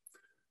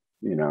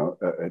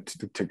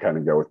 to kind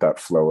of go with that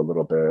flow a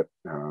little bit,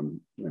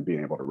 and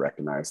being able to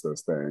recognize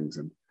those things.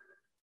 And,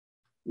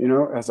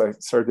 as I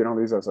started getting all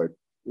these, I was like,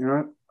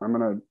 what? I'm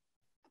going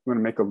to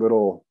make a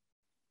little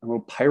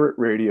pirate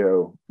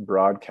radio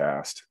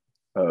broadcast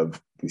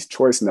of these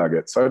choice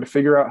nuggets. So I had to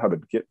figure out how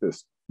to get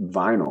this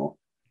vinyl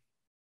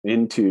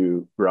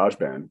into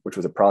GarageBand, which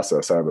was a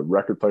process. I have a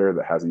record player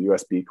that has a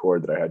USB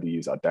cord that I had to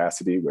use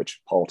Audacity, which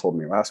Paul told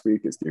me last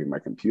week is giving my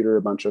computer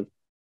a bunch of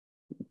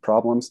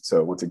problems.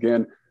 So once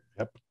again,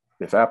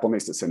 if Apple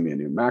needs to send me a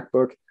new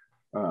MacBook,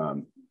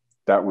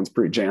 that one's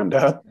pretty jammed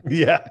up.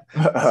 Yeah.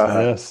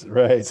 Yes,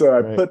 right. So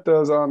I put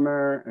those on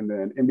there, and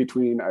then in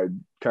between, I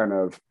kind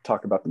of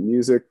talk about the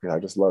music. I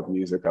just love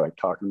music. I like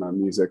talking about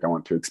music. I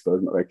want to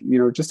expose, like, you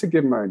know, just to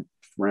give my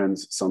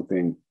friends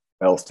something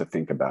else to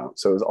think about.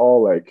 So it's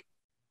all like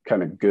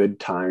kind of good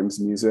times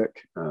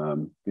music,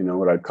 you know,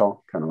 what I'd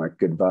call kind of like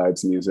good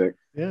vibes music.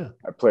 Yeah.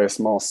 I play a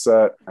small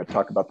set. I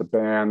talk about the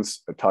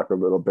bands. I talk a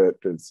little bit.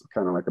 It's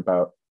kind of like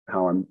about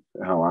how I'm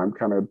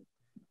kind of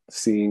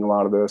seeing a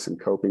lot of this and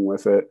coping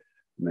with it,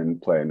 and then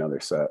play another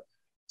set.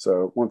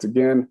 So once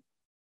again,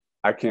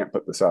 I can't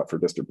put this out for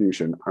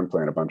distribution. I'm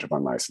playing a bunch of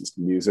unlicensed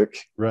music.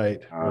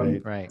 Right.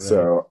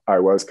 So I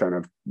was kind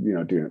of, you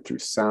know, doing it through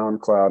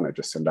SoundCloud, and I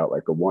just send out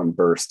like a one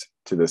burst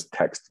to this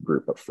text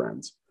group of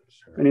friends.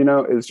 Sure. And, you know,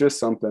 it's just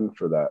something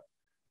for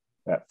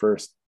that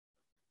first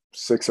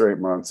 6 or 8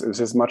 months. It was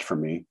as much for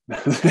me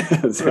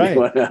as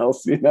anyone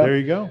else, you know. There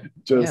you go.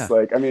 Just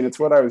like, I mean, it's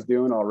what I was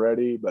doing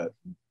already, but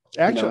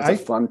actually, you know,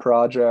 it's a fun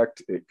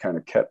project. It kind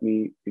of kept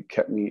me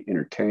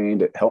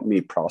entertained. It helped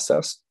me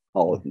process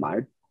all of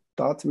my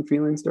thoughts and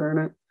feelings during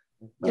it.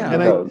 Yeah.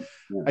 And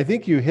I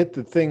think you hit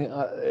the thing,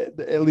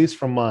 at least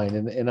from mine,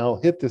 and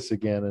I'll hit this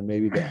again, and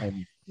maybe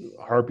I'm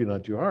harping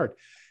on too hard,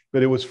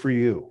 but it was for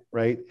you,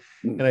 right?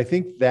 And I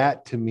think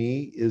that to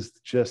me is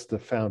just the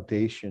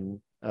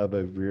foundation of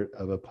a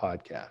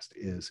podcast.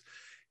 Is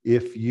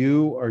if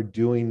you are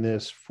doing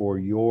this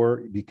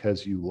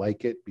because you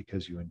like it,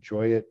 because you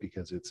enjoy it,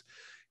 because it's,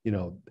 you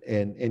know,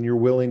 and you're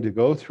willing to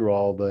go through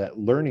all that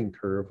learning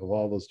curve of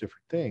all those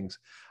different things.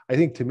 I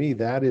think to me,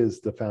 that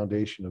is the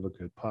foundation of a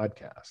good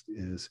podcast,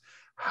 is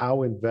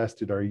how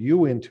invested are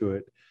you into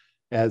it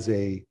as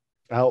a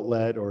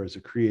outlet or as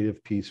a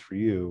creative piece for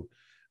you.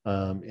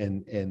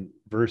 And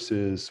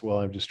versus, well,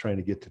 I'm just trying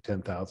to get to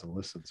 10,000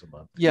 listens a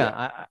month.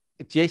 Yeah.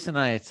 Jason and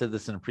I had said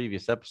this in a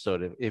previous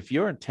episode. If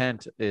your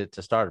intent is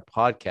to start a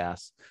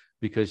podcast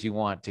because you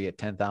want to get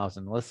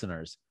 10,000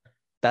 listeners,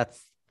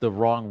 that's the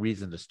wrong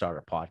reason to start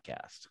a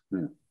podcast.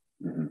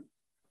 Mm-hmm.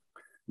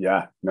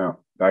 Yeah, no,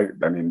 I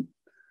mean,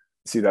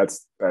 see, I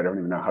don't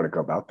even know how to go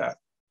about that.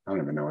 I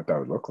don't even know what that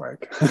would look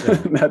like. Yeah.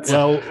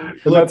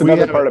 That's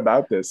another part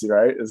about this,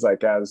 right? Is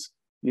like, as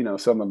you know,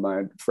 some of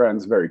my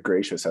friends, very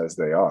gracious as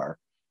they are,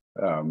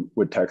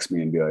 would text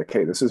me and be like,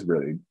 "Hey, this is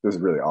really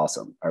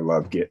awesome. I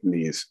love getting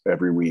these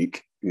every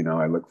week. You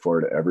know, I look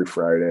forward to every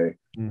Friday.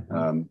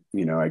 Mm-hmm.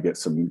 You know, I get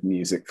some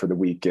music for the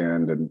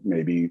weekend, and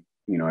maybe,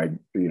 you know, I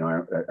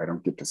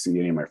don't get to see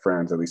any of my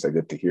friends. At least I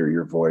get to hear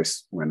your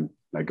voice when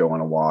I go on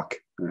a walk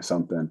or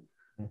something."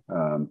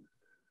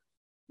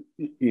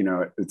 You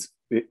know,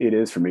 it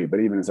is for me. But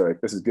even as they're like,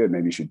 "This is good.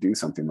 Maybe you should do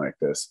something like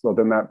this." Well,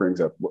 then that brings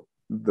up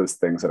those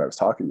things that I was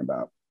talking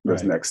about,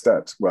 those next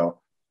steps.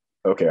 Well,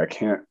 okay,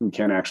 we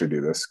can't actually do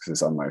this because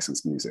it's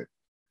unlicensed music.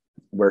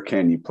 Where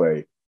can you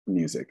play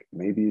music?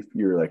 Maybe if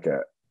you're like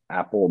a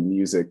Apple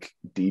Music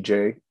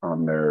DJ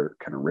on their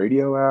kind of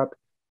radio app.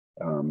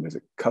 There's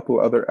a couple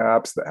other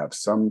apps that have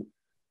some,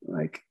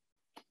 like,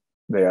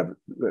 they have,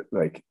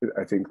 like,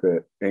 I think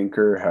that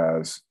Anchor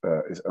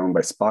is owned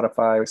by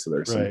Spotify, so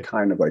there's some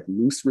kind of like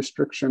loose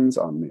restrictions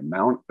on the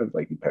amount of,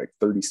 like, you pay like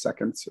 30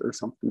 seconds or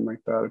something like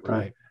that at a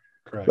time.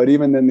 Correct. But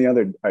even then, the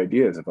other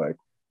ideas of like,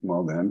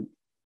 well, then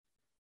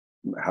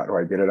how do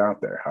I get it out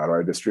there? How do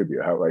I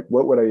distribute?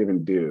 What would I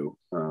even do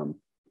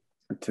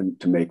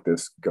to make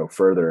this go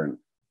further?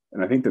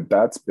 And I think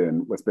that's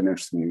been what's been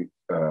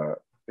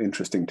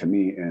interesting to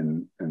me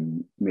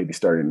and maybe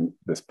starting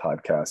this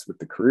podcast with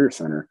the Career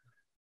Center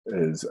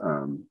is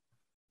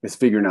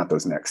figuring out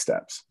those next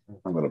steps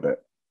a little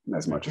bit,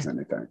 as much as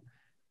anything.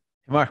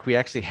 Mark, we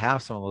actually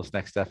have some of those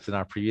next steps in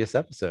our previous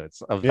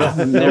episodes of this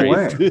series. No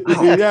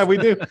way. Yeah, we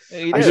do.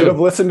 I should have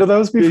listened to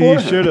those before. You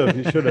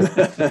should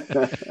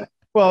have.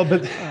 Well,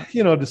 but,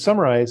 you know, to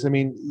summarize, I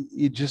mean,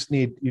 you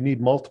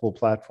need multiple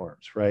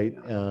platforms, right?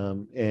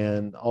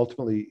 And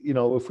ultimately, you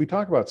know, if we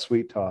talk about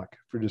CEWT Talk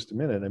for just a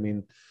minute, I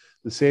mean,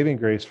 the saving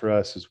grace for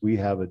us is we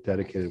have a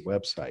dedicated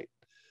website.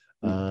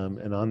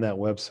 And on that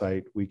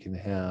website, we can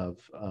have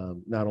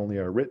not only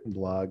our written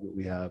blog, but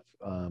we have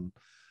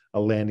a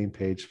landing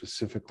page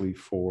specifically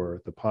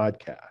for the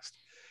podcast.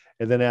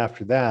 And then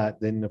after that,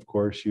 then of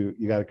course you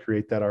got to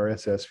create that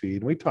RSS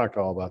feed. And we talked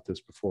all about this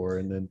before,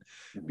 and then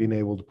being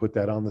able to put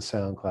that on the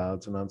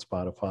SoundClouds and on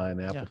Spotify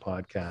and Apple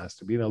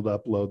Podcasts, and being able to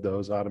upload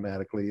those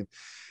automatically,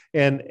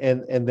 and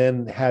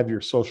then have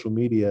your social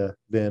media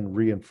then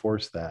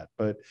reinforce that.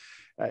 But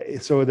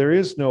so there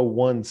is no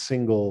one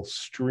single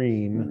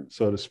stream,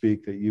 so to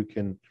speak, that you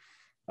can,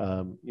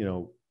 you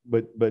know,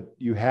 but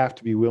you have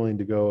to be willing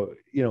to go,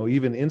 you know,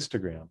 even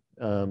Instagram.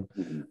 I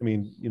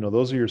mean, you know,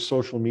 those are your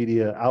social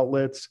media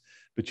outlets,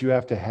 but you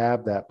have to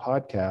have that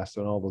podcast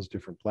on all those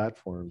different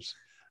platforms.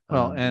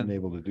 And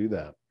able to do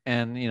that.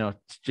 And, you know,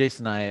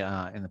 Jason and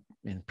I,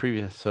 in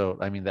previous, so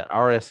I mean, that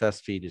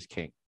RSS feed is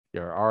king.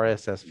 Your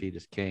RSS feed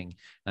is king.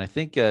 And I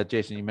think,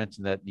 Jason, you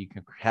mentioned that you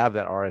can have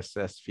that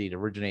RSS feed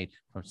originate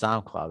from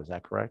SoundCloud. Is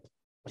that correct?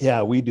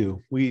 Yeah, we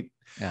do.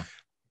 Yeah.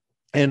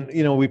 And,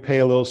 we pay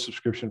a little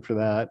subscription for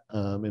that.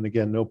 And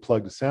again, no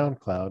plug to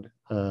SoundCloud.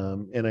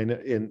 And I know,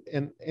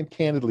 and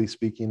candidly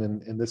speaking,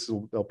 and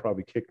they'll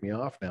probably kick me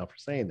off now for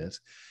saying this,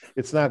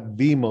 it's not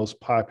the most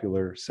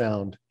popular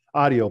sound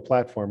audio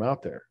platform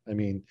out there. I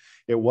mean,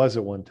 it was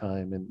at one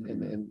time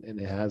and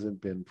it hasn't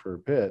been for a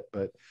bit,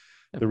 but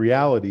the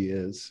reality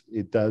is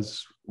it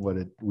does what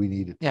we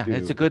need it to do.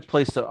 It's a good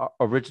place to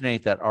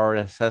originate that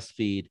RSS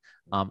feed.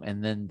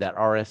 And then that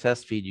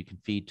RSS feed you can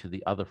feed to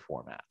the other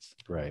formats.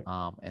 Right.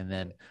 And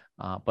then,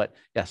 but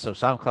yeah, so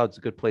SoundCloud's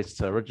a good place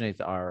to originate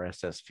the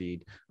RSS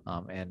feed.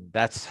 And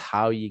that's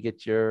how you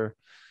get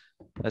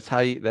that's how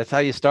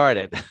you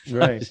started.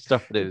 Right.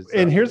 So.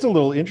 And here's a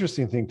little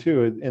interesting thing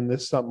too. And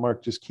this is something,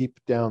 Mark, just keep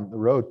down the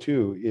road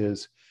too,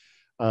 is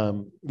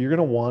you're going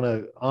to want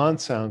to on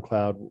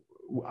SoundCloud,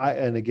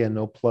 and again,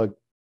 no plug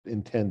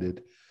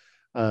intended.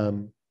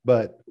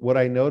 But what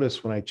I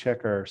notice when I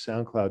check our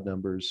SoundCloud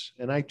numbers,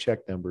 and I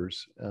check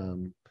numbers,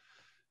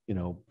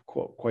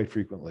 quite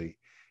frequently,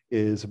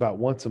 is about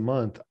once a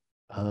month,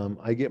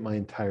 I get my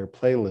entire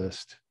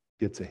playlist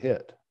gets a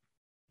hit.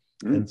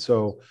 And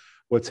so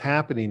what's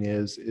happening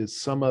is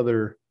some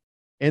other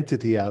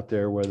entity out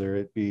there, whether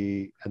it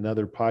be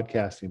another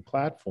podcasting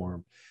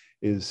platform,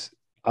 is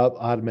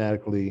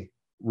automatically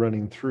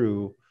running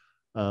through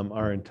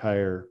our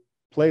entire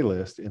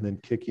playlist and then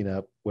kicking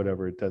up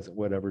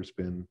whatever's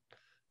been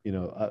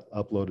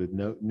uploaded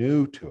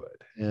new to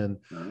it. And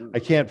I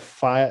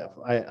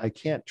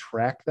can't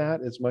track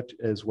that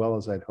as well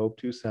as I'd hope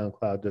to.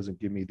 SoundCloud doesn't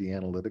give me the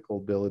analytical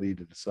ability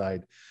to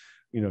decide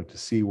to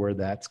see where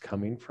that's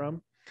coming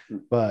from.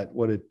 But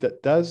what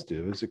it does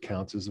do is it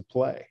counts as a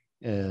play,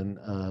 and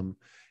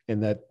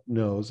that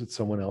knows that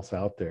someone else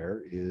out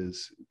there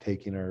is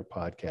taking our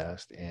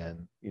podcast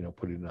and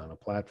putting it on a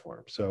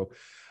platform. So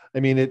I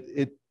mean,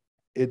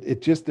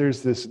 it just,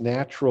 there's this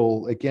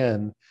natural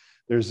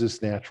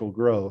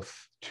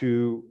growth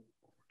to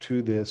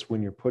this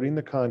when you're putting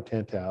the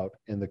content out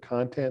and the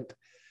content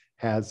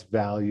has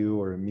value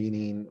or a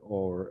meaning,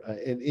 or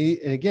and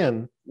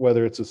again,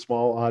 whether it's a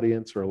small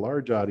audience or a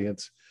large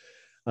audience,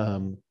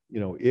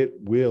 it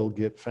will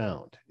get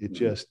found. It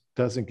just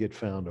doesn't get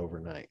found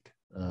overnight.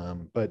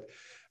 But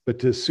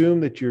to assume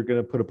that you're going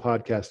to put a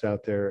podcast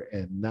out there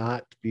and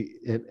not be,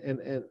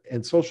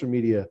 and social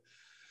media,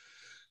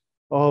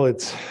 all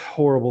its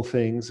horrible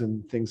things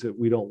and things that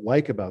we don't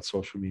like about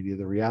social media,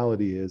 the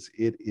reality is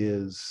it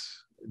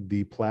is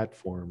the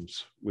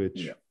platforms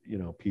which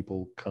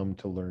people come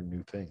to learn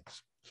new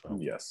things. So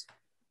yes.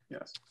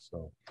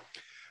 So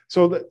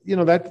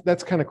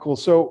that's kind of cool.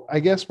 So I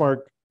guess,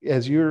 Mark,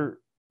 as you're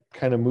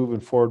kind of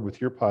moving forward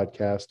with your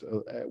podcast,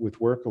 with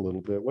work a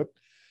little bit,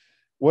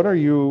 what are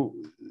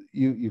you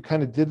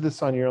kind of did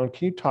this on your own?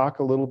 Can you talk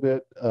a little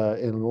bit in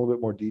a little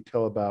bit more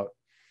detail about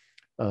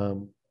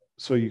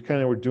so you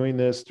kind of were doing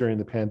this during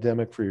the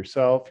pandemic for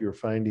yourself. You're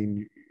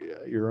finding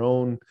your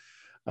own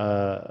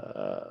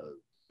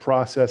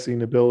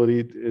processing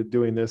ability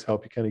doing this,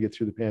 help you kind of get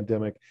through the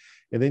pandemic.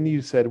 And then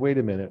you said, wait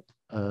a minute,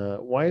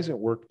 why isn't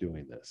work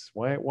doing this?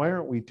 Why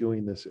aren't we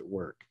doing this at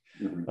work?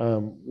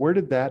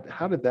 Mm-hmm.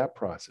 How did that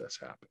process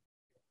happen?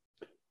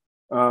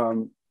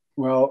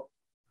 Well,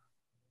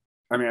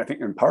 I mean, I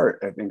think in part,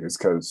 it's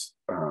because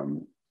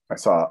I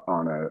saw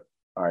on a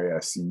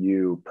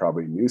ISU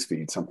probably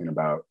newsfeed something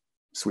about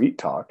CEWT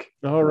Talk.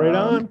 Oh, right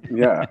on.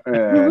 Yeah.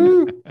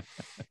 And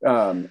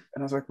I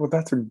was like, well,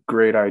 that's a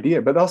great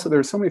idea. But also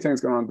there's so many things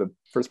going on the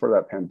first part of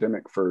that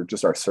pandemic for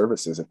just our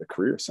services at the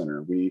Career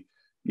Center. We,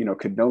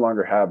 could no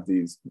longer have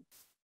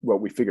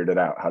we figured it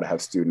out how to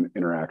have student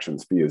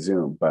interactions via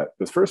Zoom. But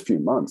those first few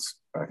months,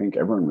 I think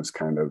everyone was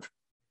kind of,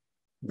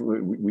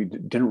 we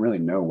didn't really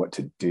know what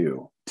to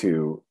do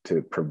to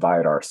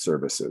provide our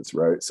services.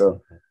 Right.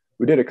 So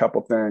we did a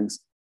couple things.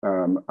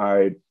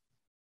 I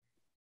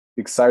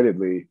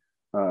excitedly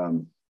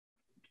kind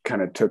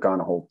of took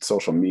on a whole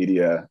social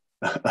media,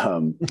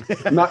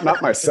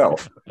 not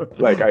myself,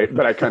 but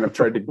I kind of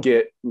tried to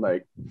get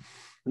the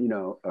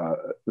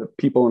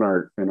people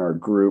in our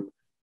group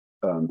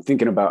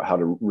thinking about how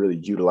to really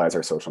utilize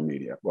our social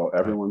media. Well,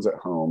 everyone's at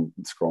home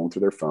scrolling through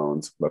their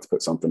phones. Let's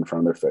put something in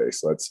front of their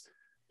face. Let's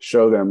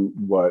show them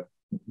what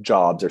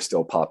jobs are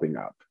still popping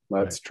up.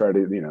 Let's try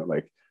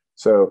to,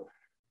 so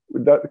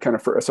that kind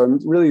of, so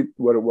really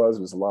what it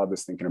was a lot of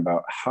this thinking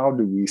about how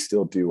do we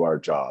still do our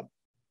job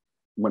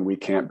when we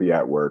can't be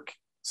at work,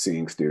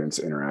 seeing students,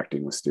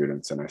 interacting with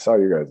students. And I saw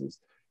you guys'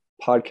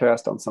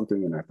 podcast on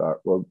something and I thought,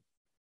 well,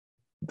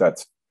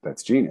 that's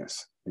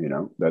genius.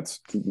 That's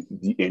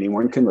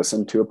anyone can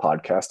listen to a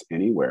podcast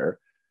anywhere.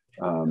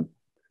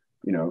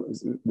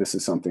 This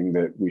is something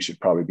that we should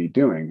probably be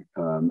doing.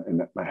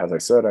 And as I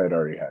said, I had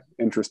already had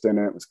interest in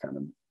it, was kind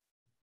of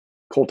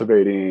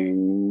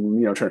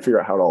cultivating, trying to figure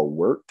out how it all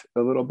worked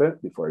a little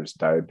bit before I just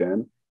dived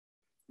in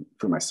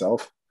for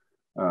myself.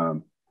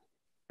 And,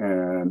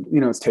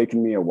 it's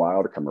taken me a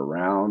while to come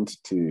around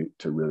to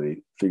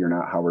really figuring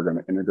out how we're going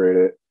to integrate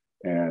it.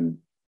 And,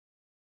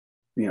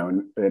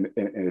 and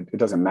it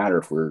doesn't matter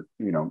if we're,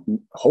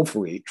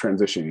 hopefully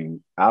transitioning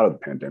out of the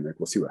pandemic.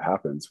 We'll see what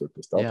happens with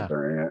this Delta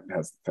variant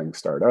as things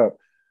start up.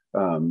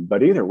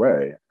 But either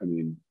way, I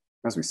mean,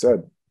 as we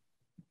said,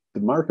 the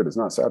market is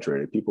not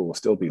saturated. People will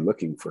still be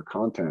looking for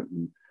content.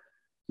 And,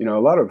 a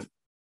lot of,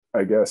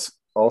 I guess,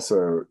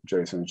 also,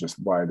 Jason, just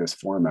why this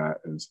format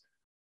is,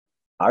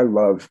 I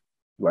love,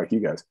 like you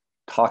guys,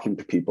 talking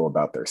to people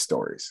about their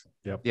stories.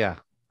 Yep. Yeah.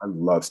 I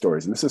love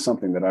stories. And this is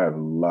something that I have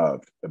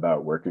loved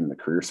about working in the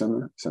Career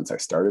Center since I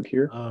started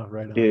here.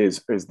 Right on.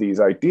 is these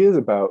ideas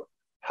about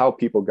how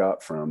people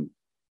got from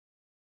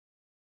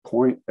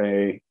point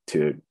A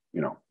to,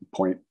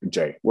 point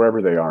J,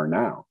 wherever they are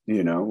now,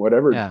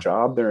 whatever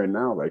job they're in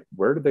now, like,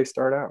 where did they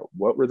start out?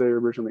 What were they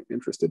originally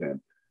interested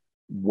in?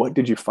 What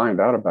did you find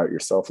out about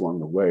yourself along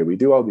the way? We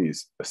do all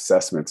these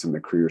assessments in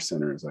the Career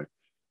Centers, like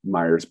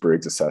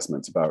Myers-Briggs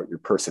assessments about your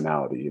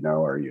personality.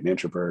 Are you an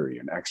introvert? Are you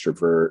an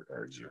extrovert?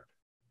 Are you,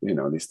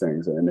 these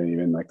things. And then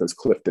even like those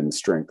Clifton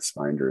Strengths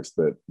Finders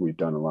that we've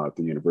done a lot at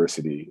the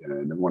university.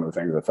 And one of the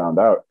things I found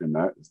out in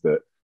that is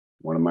that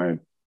one of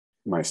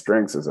my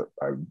strengths is that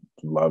I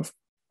love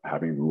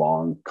having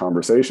long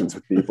conversations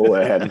with people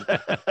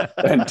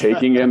and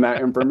taking in that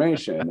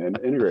information and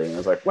integrating. I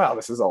was like, wow,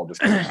 this is all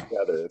just coming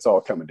together. It's all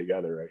coming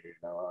together right here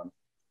now.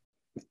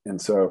 And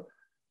so,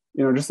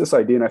 just this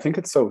idea, and I think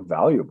it's so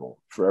valuable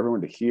for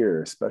everyone to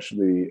hear,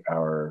 especially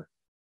our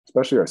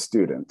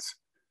students,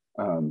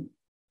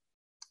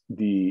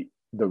 the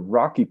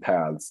rocky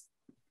paths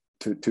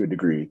to a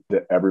degree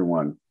that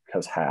everyone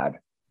has had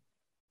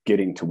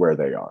getting to where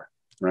they are,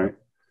 right?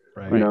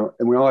 Right.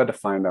 And we all had to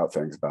find out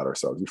things about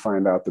ourselves. You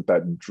find out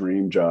that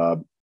dream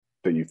job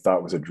that you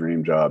thought was a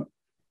dream job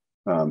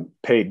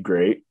paid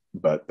great,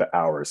 but the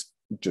hours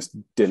just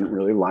didn't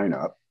really line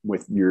up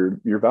with your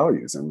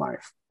values in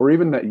life, or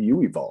even that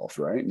you evolved,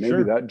 right?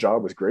 Maybe that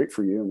job was great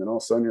for you, and then all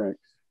of a sudden you're like,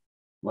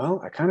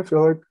 well, I kind of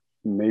feel like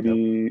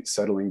maybe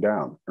settling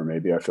down, or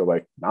maybe I feel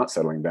like not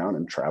settling down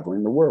and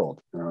traveling the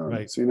world.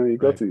 So you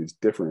go through these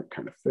different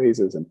kind of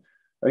phases, and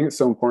I think it's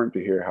so important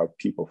to hear how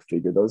people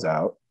figure those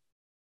out,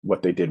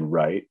 what they did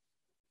right,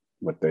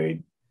 what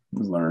they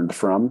learned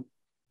from,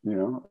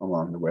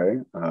 along the way.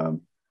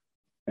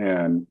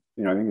 And,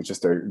 I think it's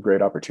just a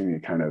great opportunity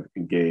to kind of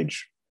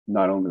engage,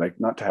 not only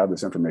not to have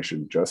this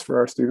information just for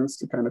our students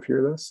to kind of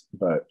hear this,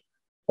 but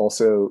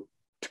also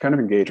to kind of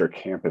engage our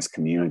campus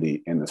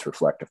community in this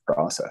reflective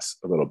process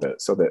a little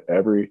bit, so that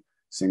every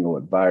single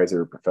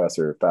advisor,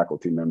 professor,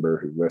 faculty member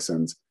who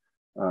listens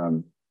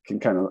can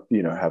kind of,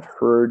 have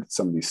heard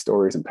some of these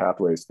stories and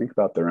pathways, think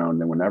about their own.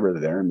 Then whenever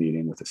they're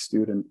meeting with a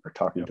student or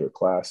talking to a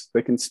class,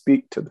 they can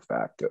speak to the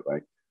fact that,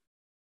 like,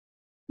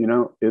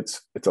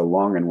 it's a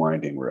long and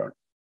winding road.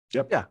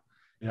 Yep. Yeah.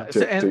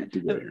 To get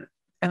here.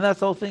 And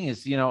that's the whole thing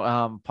is,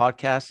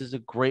 podcast is a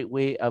great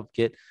way of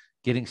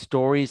getting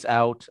stories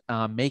out,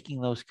 making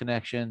those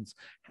connections.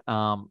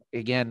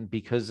 Again,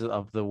 because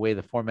of the way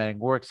the formatting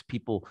works,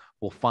 people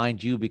will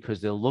find you because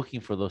they're looking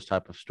for those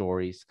type of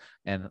stories,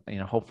 and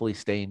hopefully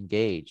stay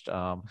engaged.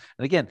 And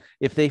again,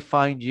 if they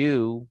find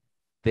you,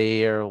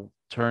 they'll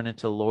turn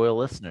into loyal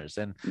listeners.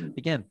 And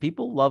again,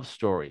 people love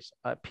stories.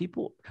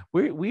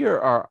 We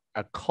are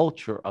a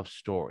culture of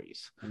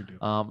stories. We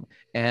do.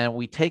 And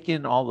we take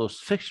in all those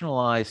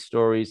fictionalized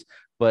stories,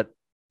 but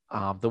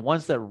the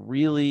ones that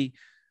really,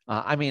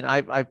 I've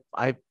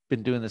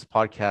been doing this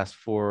podcast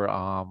for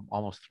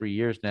almost 3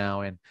 years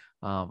now, and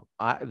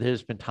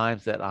there's been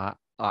times that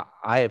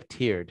I have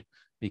teared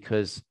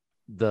because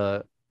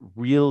the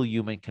real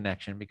human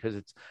connection, because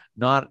it's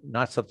not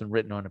something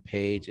written on a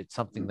page. It's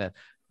something that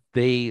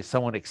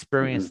someone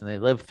experienced and they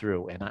lived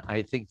through. And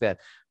I think that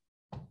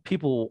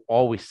people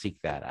always seek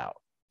that out.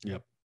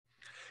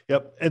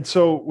 Yep. And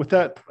so with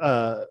that,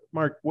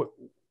 Mark,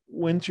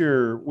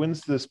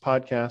 when's this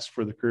podcast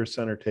for the Career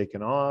Center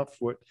taken off?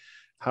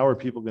 How are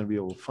people going to be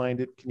able to find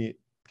it? Can you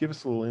give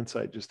us a little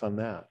insight just on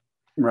that?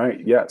 Right.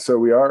 Yeah. So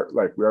we are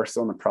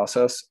still in the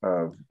process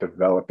of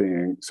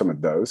developing some of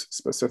those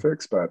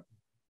specifics, but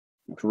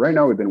right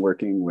now we've been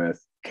working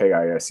with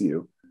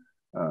KISU,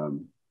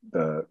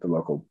 the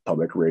local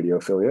public radio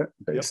affiliate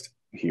based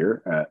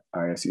here at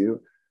ISU.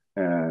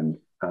 And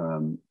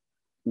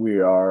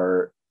we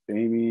are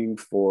aiming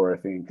for, I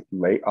think,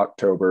 late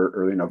October,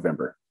 early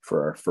November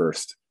for our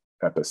first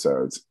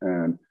episodes.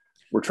 And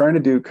we're trying to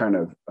do kind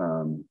of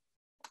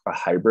a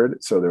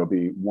hybrid. So there'll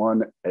be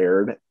one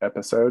aired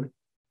episode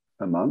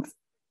a month,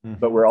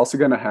 but we're also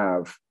going to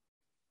have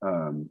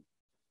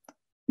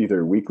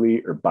either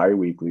weekly or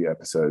bi-weekly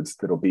episodes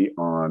that'll be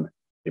on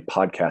a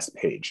podcast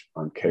page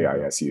on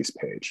KISU's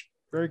page.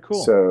 Very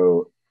cool.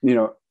 So, a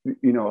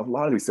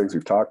lot of these things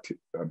we've talked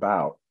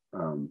about,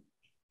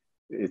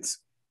 it's,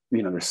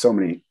 there's so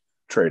many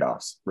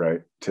trade-offs,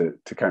 right? To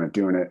kind of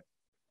doing it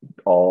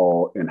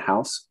all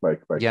in-house,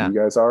 like you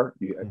guys are.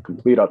 You have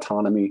complete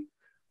autonomy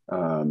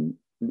for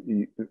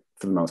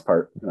the most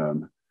part.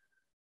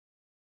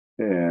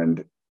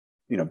 And,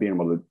 being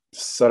able to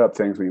set up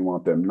things when you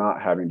want them,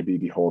 not having to be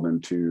beholden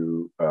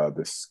to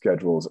the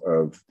schedules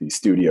of the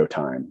studio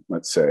time,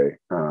 let's say.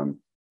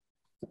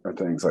 or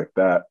things like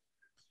that.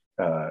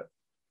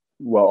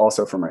 Well,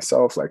 also for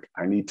myself, like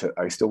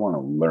I still want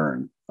to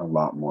learn a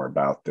lot more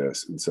about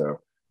this. And so,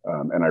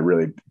 and I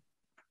really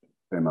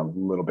am a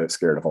little bit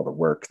scared of all the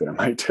work that it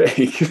might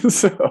take.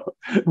 So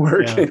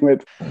working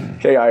with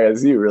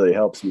KISU really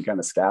helps me kind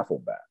of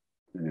scaffold that,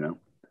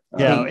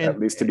 at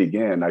least to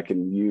begin. I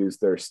can use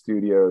their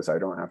studios. I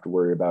don't have to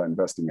worry about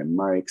investing in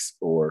mics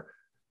or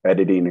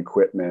editing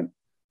equipment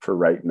for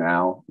right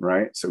now.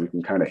 Right. So we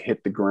can kind of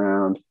hit the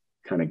ground,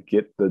 kind of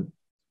get the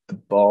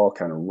ball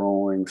kind of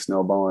rolling,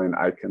 snowballing.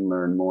 I can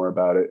learn more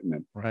about it. And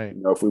then,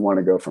 if we want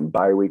to go from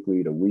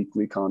bi-weekly to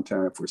weekly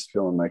content, if we're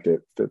feeling like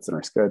it fits in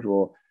our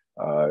schedule,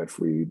 if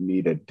we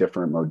need a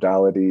different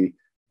modality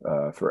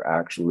for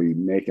actually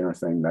making our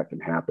thing, that can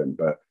happen.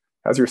 But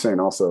as you're saying,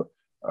 also,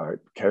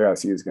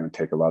 KISU is going to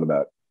take a lot of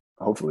that,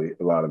 hopefully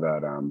a lot of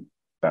that,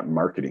 that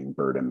marketing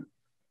burden.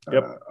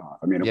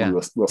 I mean,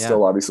 we'll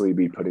still obviously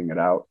be putting it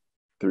out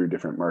through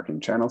different marketing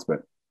channels,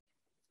 but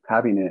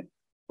having it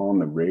on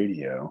the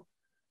radio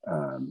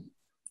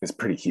is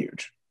pretty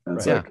huge. And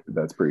it's like,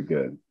 that's pretty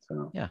good.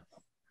 So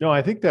no,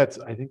 I think that's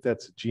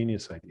a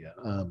genius idea.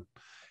 And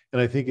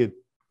I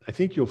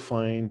think you'll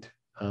find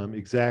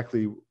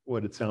exactly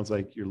what it sounds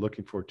like you're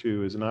looking for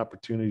too, is an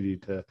opportunity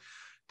to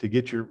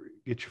get your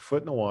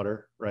foot in the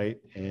water, right?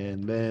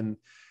 And then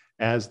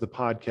as the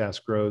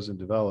podcast grows and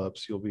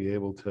develops, you'll be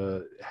able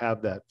to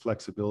have that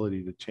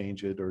flexibility to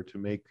change it or to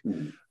make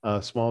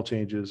small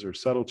changes or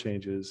subtle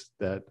changes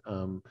that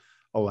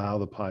allow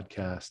the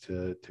podcast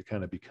to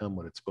kind of become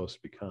what it's supposed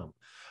to become.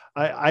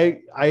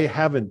 I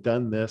haven't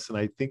done this, and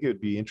I think it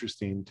would be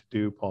interesting to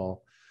do,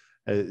 Paul,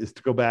 is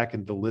to go back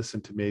and to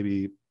listen to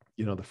maybe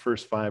the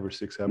first 5 or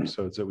 6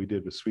 episodes that we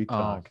did with CEWT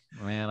Talk.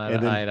 Oh man,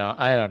 I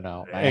don't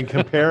know. And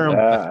compare them,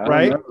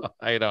 right?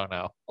 I don't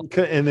know.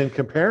 And then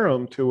compare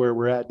them to where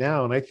we're at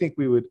now. And I think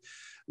we would,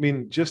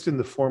 just in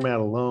the format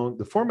alone,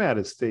 the format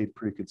has stayed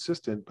pretty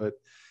consistent, but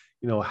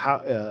how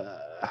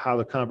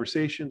the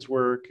conversations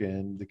work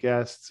and the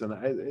guests, and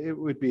that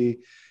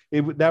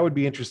would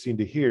be interesting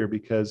to hear,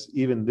 because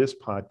even this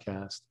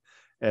podcast,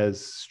 as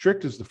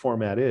strict as the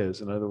format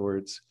is, in other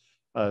words,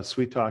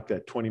 CEWT Talk,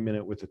 that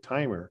 20-minute with a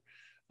timer,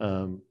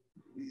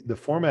 the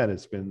format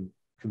has been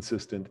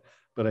consistent,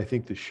 but I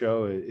think the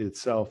show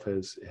itself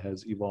has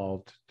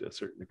evolved to a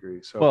certain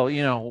degree. So,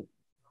 well,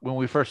 when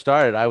we first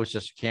started, I was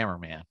just a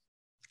cameraman.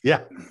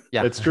 Yeah,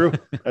 that's true.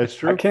 That's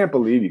true. I can't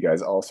believe you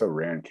guys also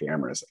ran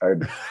cameras.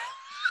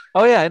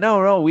 Oh yeah,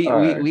 no. We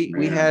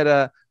had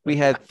a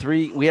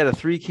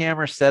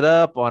 3-camera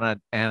setup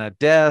on a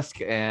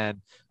desk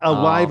and a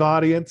live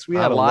audience. We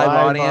had a live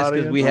audience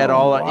because we had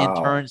all our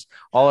interns.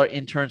 All our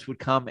interns would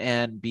come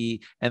and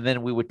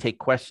then we would take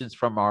questions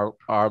from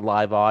our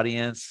live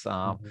audience.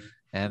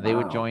 And they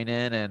would join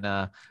in,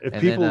 and if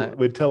people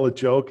would tell a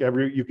joke,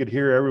 you could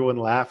hear everyone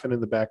laughing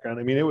in the background.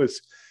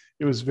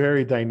 It was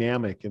very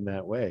dynamic in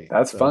that way.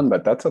 That's fun,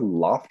 but that's a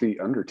lofty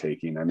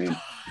undertaking.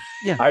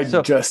 I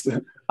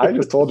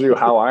just told you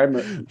how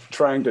I'm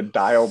trying to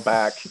dial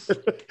back.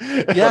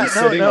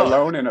 Sitting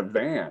alone in a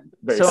van,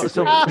 basically.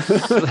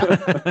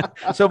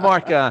 So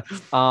Mark,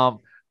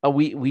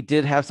 we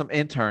did have some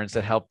interns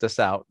that helped us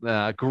out,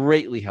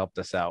 greatly helped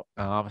us out.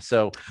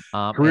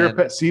 Career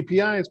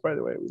CPIs, by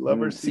the way, we love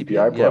our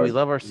CPI. Yeah, we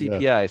love our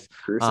CPIs.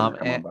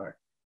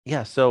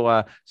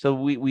 So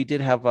we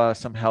did have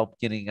some help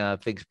getting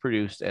things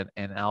produced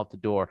and out the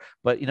door.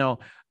 But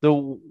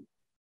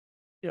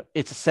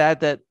it's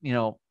sad that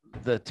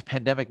the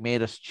pandemic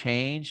made us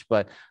change,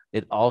 but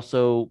it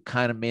also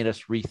kind of made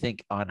us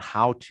rethink on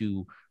how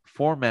to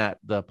format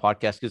the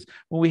podcast. Because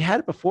when we had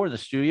it before in the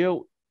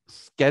studio,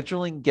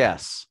 scheduling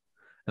guests,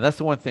 and that's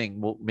the one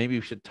thing maybe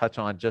we should touch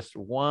on. Just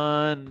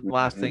one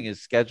last thing is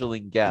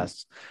scheduling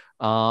guests.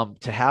 To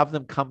have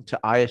them come to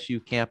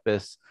ISU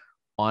campus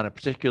on a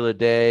particular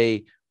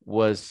day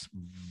was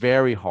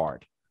very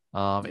hard.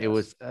 It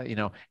was,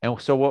 and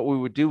so what we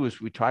would do is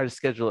we try to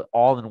schedule it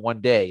all in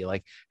one day,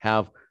 like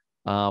have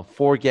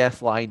 4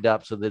 guests lined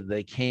up so that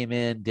they came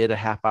in, did a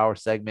half-hour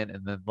segment,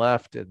 and then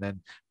left, and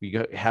then we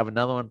have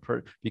another one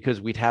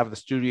because we'd have the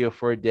studio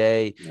for a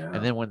day,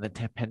 and then when the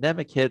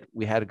pandemic hit,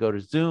 we had to go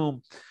to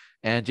Zoom.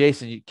 And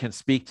Jason, you can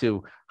speak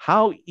to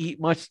how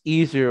much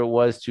easier it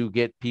was to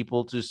get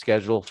people to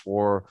schedule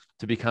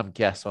to become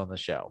guests on the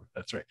show.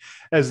 That's right.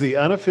 As the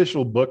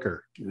unofficial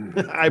booker,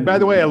 by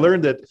the way, I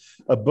learned that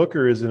a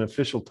booker is an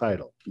official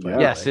title.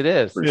 Yes, it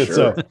is. For sure.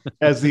 So,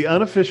 as the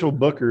unofficial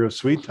booker of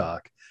CEWT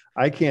Talk,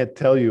 I can't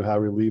tell you how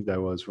relieved I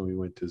was when we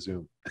went to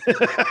Zoom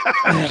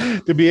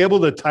to be able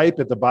to type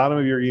at the bottom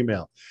of your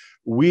email,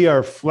 "We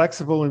are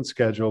flexible in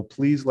schedule.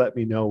 Please let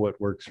me know what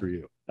works for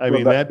you."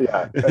 And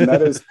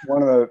that is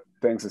one of the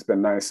things that's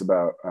been nice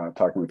about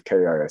talking with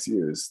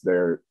KISU is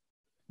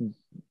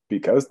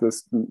because the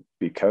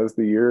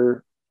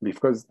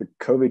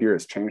COVID year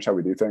has changed how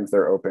we do things.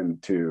 They're open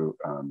to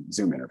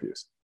Zoom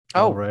interviews.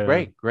 Oh,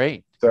 right.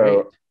 Great.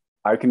 So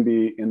I can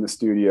be in the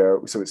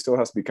studio. So it still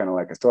has to be kind of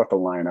like I still have to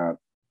line up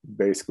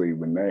basically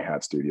when they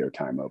have studio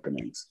time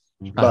openings,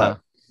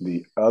 but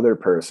the other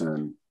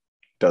person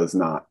does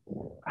not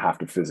have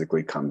to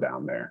physically come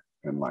down there.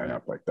 and line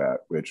up like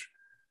that, which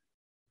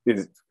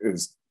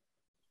is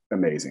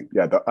amazing.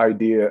 Yeah, the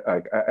idea,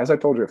 like as I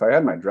told you, if I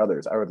had my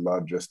druthers, I would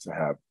love just to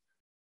have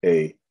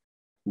a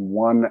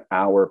 1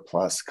 hour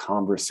plus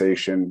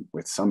conversation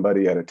with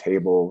somebody at a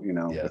table,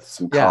 with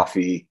some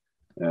coffee,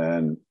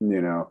 and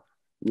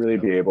really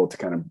be able to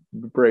kind of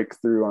break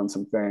through on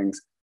some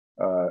things.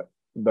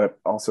 But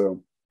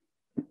also,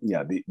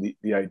 the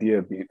idea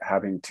of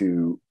having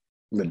to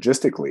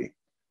logistically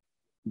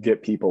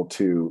get people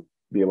to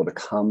be able to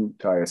come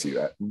to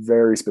ISU at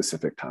very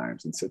specific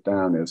times and sit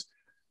down is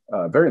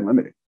very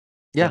limiting.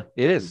 Yeah,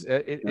 it is.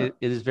 It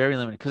is very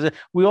limited because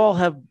we all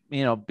have,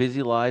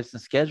 busy lives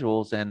and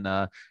schedules, and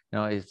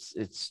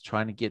it's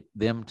trying to get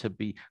them to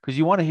be, because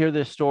you want to hear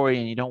their story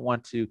and you don't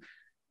want to.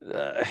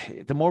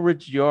 The more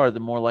rigid you are, the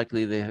more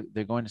likely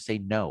they're going to say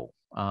no.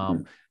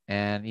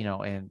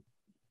 And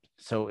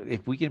so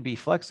if we can be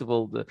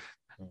flexible,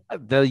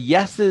 the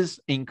yeses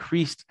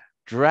increased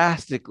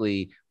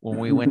drastically when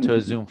we went to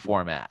a Zoom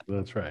format.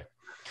 That's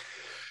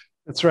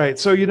right.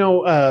 So,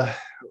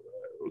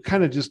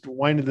 kind of just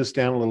winding this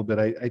down a little bit,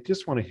 I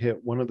just want to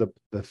hit one of the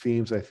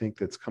themes I think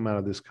that's come out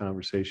of this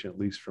conversation, at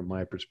least from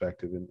my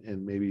perspective,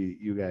 and maybe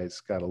you guys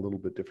got a little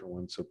bit different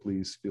one, so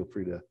please feel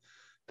free to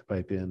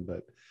pipe in.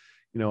 But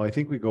I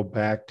think we go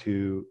back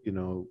to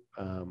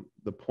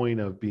the point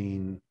of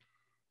being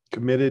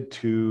committed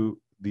to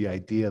the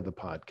idea of the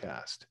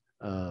podcast,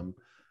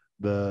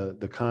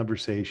 the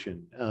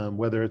conversation,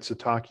 whether it's a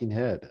talking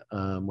head,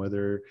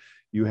 whether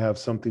you have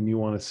something you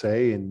want to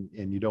say and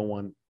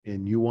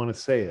you want to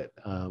say it,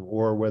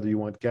 or whether you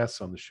want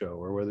guests on the show,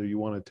 or whether you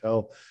want to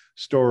tell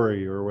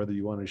story, or whether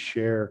you want to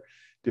share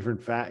different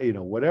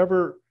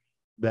whatever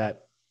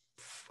that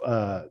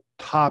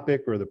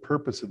topic or the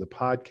purpose of the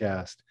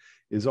podcast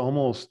is,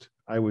 almost,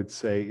 I would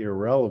say,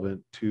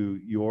 irrelevant to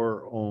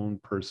your own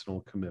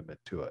personal commitment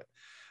to it.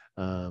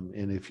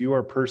 And if you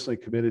are personally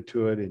committed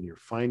to it and you're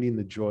finding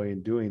the joy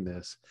in doing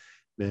this,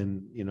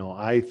 then,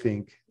 I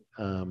think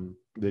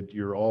that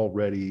you're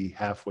already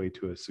halfway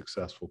to a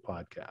successful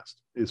podcast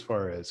as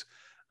far as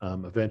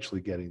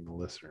eventually getting the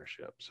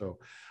listenership. So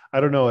I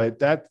don't know,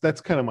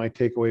 that's kind of my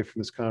takeaway from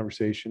this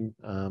conversation.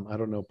 I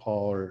don't know,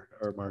 Paul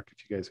or Mark,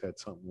 if you guys had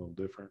something a little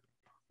different.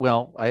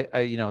 Well, I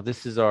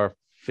this is our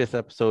 5th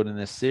episode in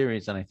this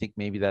series, and I think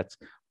maybe that's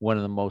one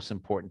of the most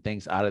important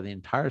things out of the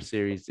entire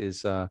series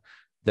is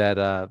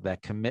that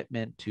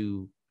commitment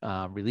to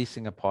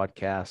releasing a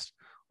podcast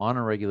on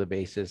a regular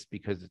basis,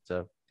 because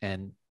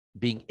and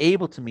being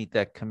able to meet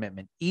that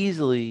commitment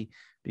easily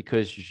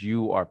because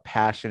you are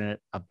passionate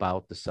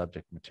about the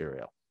subject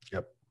material.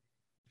 Yep.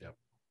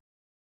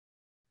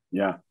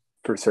 Yeah,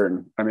 for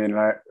certain. I mean,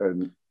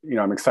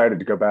 I'm excited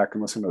to go back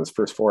and listen to those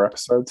first 4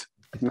 episodes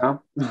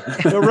now.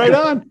 Right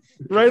on.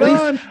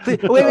 Please,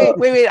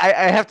 wait.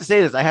 I have to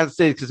say this.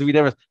 Because we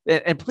never,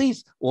 and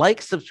please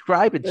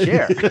subscribe, and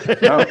share.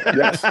 Oh,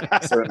 yes,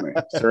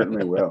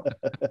 certainly will.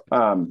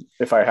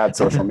 If I had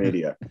social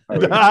media, I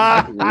would be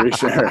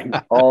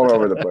resharing all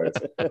over the place.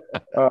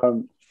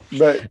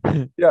 But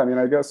yeah, I mean,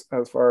 I guess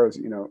as far as,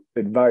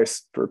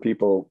 advice for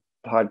people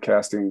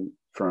podcasting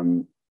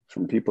from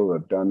people who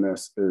have done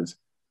this is,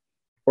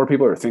 or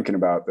people who are thinking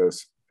about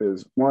this,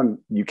 is one,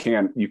 you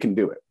can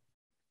do it.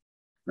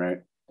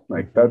 Right.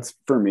 Like that's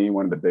for me,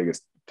 one of the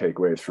biggest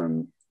takeaways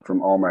from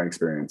all my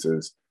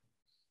experiences.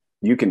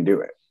 You can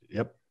do it.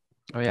 Yep.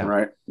 Oh yeah.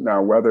 Right.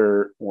 Now,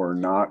 whether or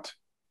not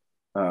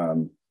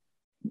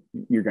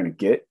you're going to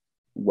get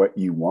what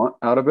you want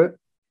out of it,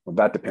 well,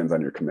 that depends on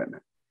your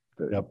commitment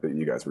that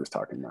you guys were just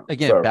talking about.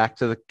 Again, back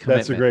to the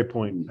commitment. That's a great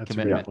point.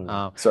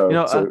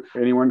 So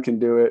anyone can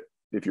do it.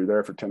 If you're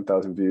there for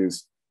 10,000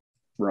 views,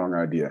 wrong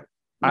idea.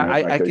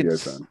 I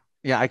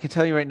can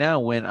tell you right now,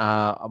 when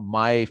one of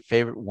my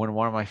favorite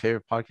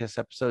podcast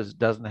episodes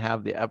doesn't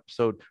have the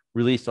episode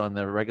released on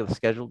the regular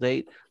schedule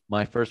date,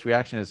 my first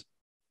reaction is,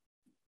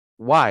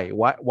 why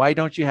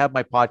don't you have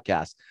my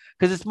podcast?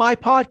 Because it's my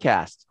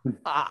podcast.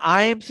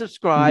 I am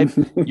subscribed.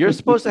 You're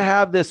supposed to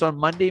have this on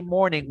Monday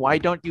morning. Why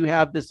don't you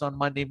have this on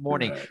Monday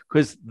morning?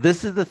 Because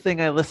this is the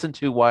thing I listen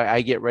to while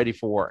I get ready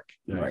for work.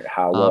 Right.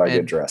 How will I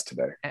get dressed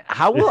today?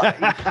 How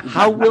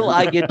will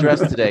I get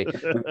dressed today?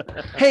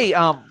 Hey,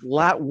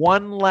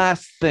 one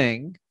last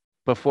thing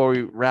before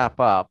we wrap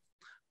up.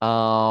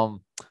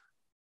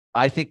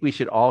 I think we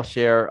should all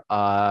share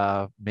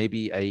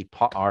maybe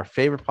our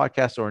favorite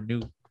podcast or a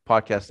new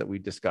podcast that we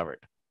discovered.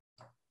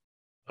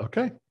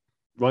 Okay.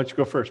 Why don't you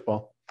go first,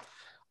 Paul?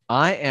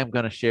 I am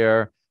going to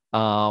share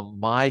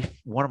one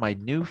of my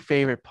new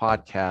favorite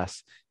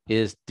podcasts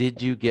is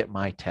Did You Get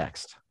My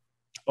Text?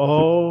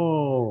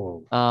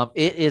 Oh.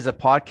 It is a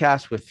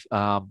podcast with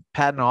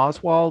Patton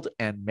Oswalt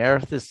and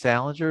Meredith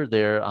Salinger.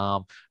 They're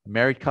a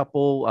married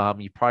couple.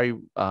 You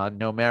probably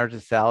know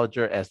Meredith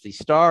Salinger as the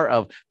star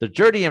of The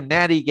Journey of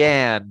Natty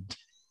Gann.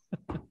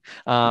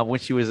 When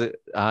she was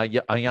a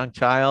young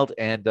child,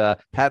 and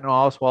Patton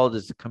Oswalt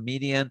is a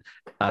comedian,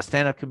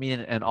 stand-up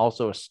comedian, and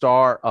also a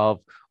star of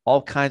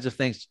all kinds of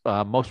things.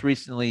 Most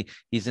recently,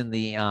 he's in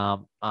the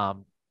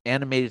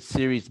animated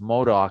series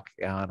MODOK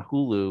on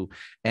Hulu,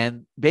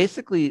 and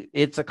basically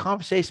it's a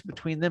conversation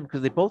between them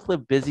because they both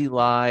live busy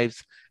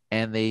lives,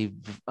 and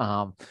they've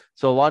so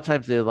a lot of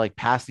times they're like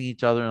passing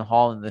each other in the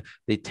hall, and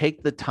they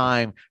take the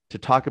time to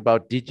talk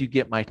about, did you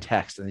get my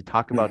text? And they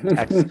talk about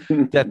texts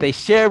that they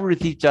share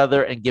with each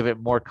other and give it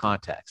more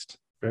context.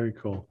 Very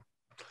cool.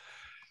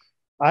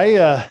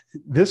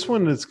 This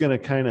one is going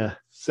to kind of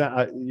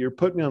you're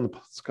putting me on the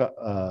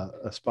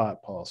a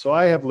spot, Paul. So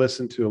I have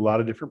listened to a lot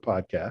of different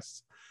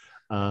podcasts,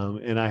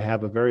 and I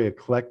have a very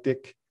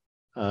eclectic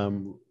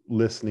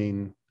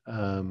listening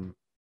palette.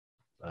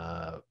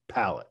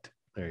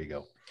 There you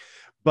go.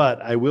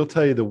 But I will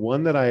tell you the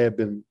one that I have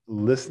been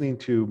listening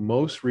to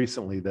most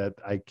recently that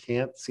I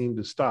can't seem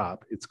to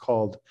stop. It's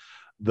called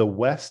The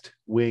West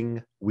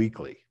Wing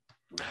Weekly.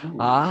 And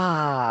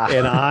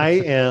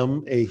I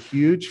am a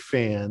huge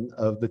fan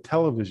of the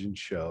television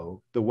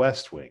show, The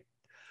West Wing.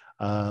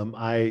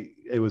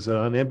 It was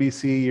on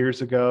NBC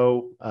years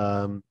ago.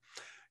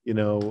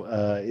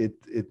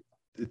 It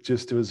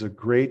was a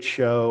great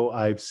show.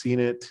 I've seen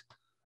it.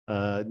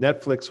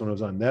 Netflix, when it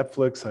was on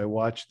Netflix, I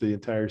watched the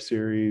entire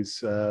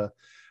series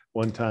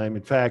one time.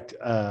 In fact,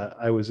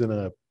 I was in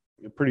a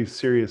pretty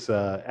serious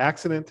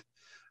accident,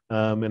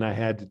 and I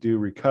had to do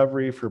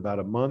recovery for about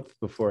a month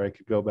before I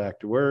could go back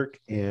to work,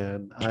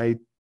 and I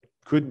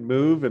couldn't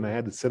move, and I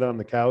had to sit on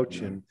the couch,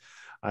 and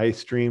I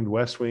streamed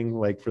West Wing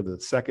like for the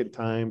second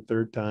time,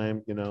 third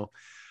time,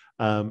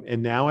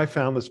 and now I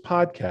found this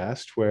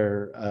podcast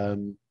where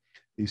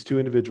these two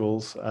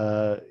individuals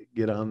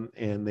get on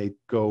and they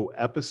go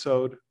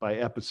episode by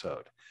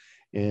episode,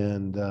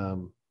 and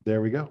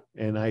there we go.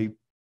 And I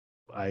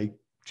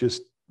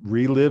just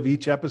relive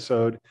each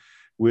episode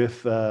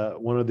with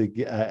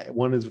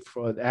one is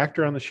an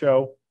actor on the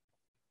show.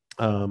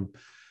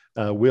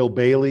 Will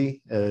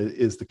Bailey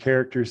is the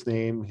character's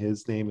name.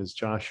 His name is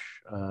Josh.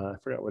 I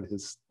forgot what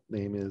his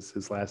name is,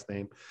 his last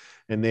name.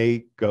 And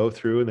they go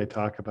through and they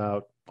talk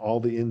about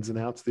all the ins and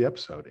outs of the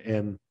episode.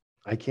 And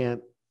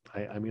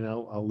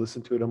I'll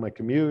listen to it on my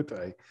commute.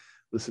 I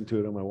listen to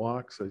it on my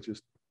walks. At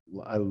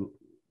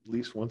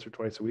least once or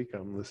twice a week,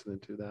 I'm listening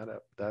to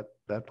that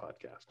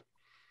podcast.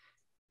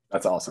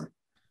 That's awesome.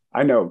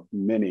 I know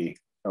many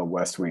a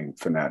West Wing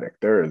fanatic.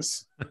 There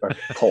is a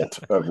cult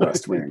of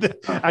West Wing.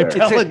 I'm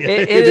telling you,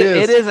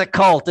 it is a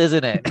cult,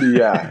 isn't it?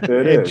 Yeah,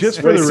 it is.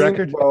 Just for the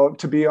record, well,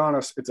 to be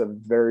honest, it's a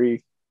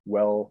very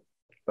well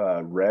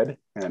read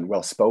and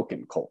well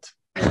spoken cult.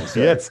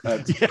 Yes.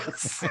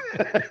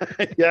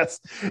 Yes.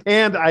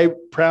 And I'm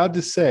proud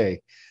to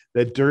say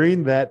that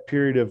during that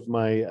period of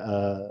my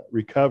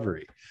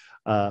recovery,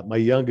 my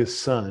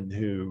youngest son,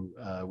 who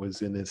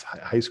was in his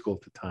high school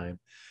at the time,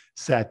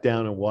 sat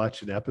down and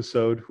watched an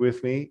episode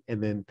with me,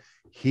 and then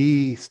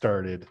he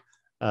started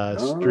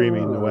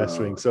streaming the West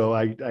Wing. So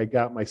I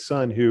got my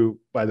son, who,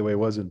 by the way,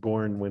 wasn't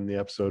born when the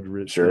episode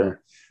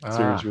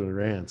series really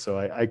ran. So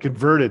I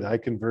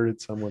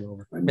converted someone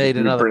over. Made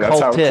another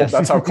cult.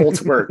 That's how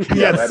cults work. Yeah,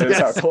 yes, that is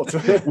how cults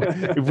work.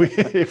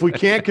 if we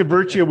can't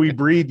convert you, we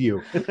breed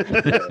you.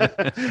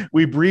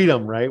 We breed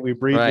them, right? We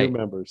breed new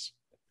members.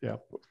 Yeah.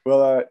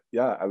 Well,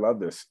 I love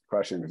this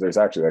question because there's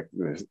actually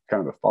there's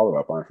kind of a follow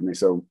up on it for me.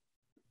 So,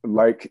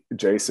 like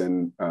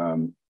Jason,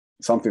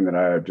 something that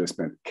I have just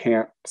been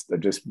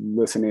just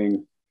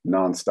listening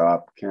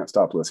nonstop, can't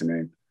stop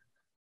listening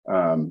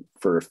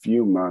for a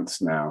few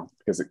months now,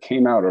 because it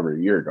came out over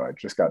a year ago. I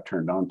just got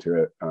turned on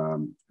to it.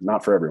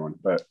 Not for everyone,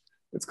 but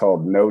it's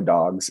called No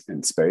Dogs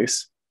in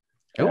Space.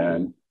 Oh.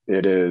 And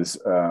it is,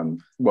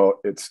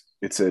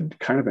 it's a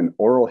kind of an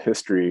oral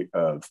history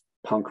of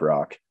punk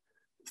rock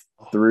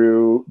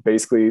through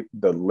basically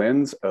the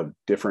lens of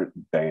different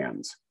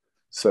bands.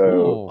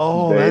 So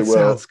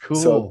sounds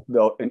cool.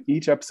 So and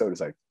each episode is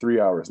like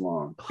 3 hours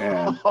long,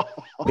 and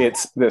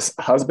it's this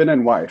husband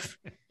and wife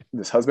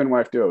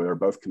duo. They're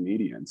both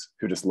comedians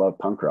who just love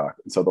punk rock,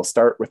 and so they'll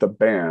start with a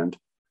band,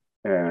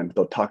 and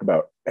they'll talk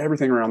about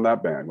everything around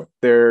that band, what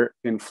their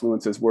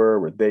influences were,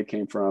 where they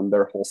came from,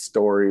 their whole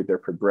story, their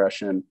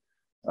progression.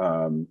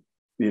 And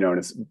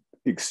it's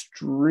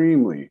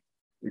extremely,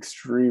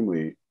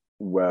 extremely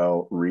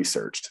well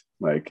researched.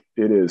 Like,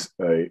 it is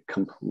a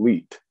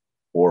complete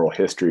oral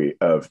history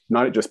of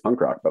not just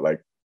punk rock, but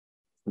like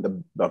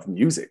of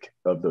music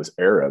of those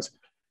eras.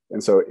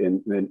 And so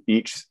in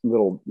each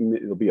it'll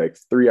be like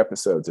 3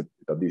 episodes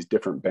of these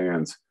different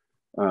bands.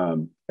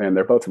 And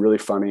they're both really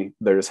funny.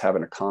 They're just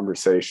having a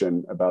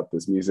conversation about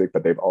this music,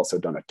 but they've also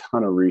done a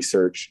ton of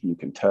research, you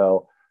can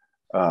tell.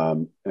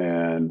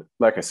 And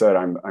like I said,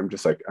 I'm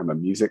a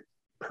music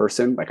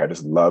person. Like, I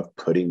just love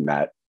putting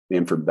that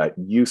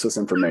useless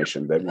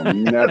information that will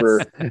never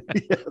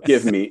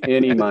give me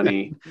any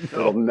money.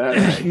 It'll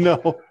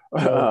never.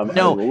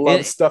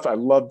 I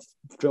love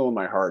filling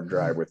my hard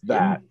drive with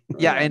that.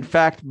 Yeah. In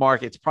fact,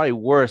 Mark, it's probably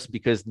worse,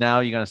 because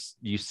now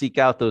you seek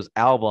out those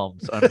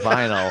albums on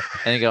vinyl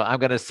and you go, I'm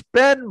going to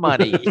spend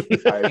money.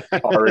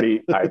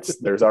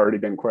 There's already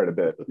been quite a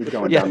bit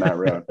going down that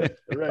road.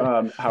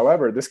 Right.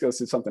 However, this goes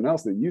to something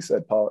else that you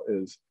said, Paul,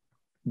 is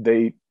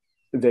they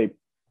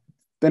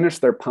finish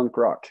their punk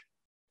rock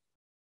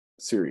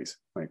series,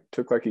 like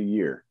took like a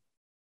year.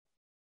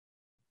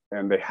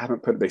 And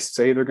they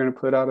say they're going to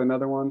put out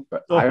another one,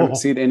 but I haven't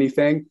seen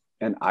anything,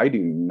 and I do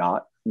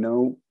not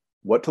know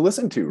what to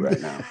listen to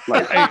right now.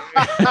 Like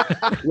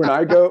when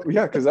I go,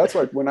 because that's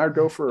like when I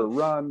go for a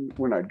run,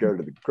 when I go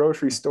to the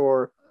grocery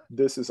store,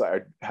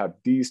 I have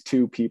these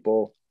two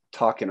people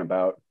talking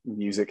about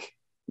music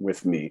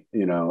with me,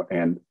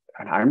 and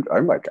I'm a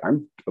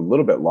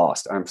little bit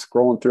lost. I'm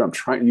scrolling through.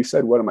 You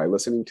said, what am I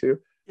listening to?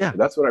 Yeah,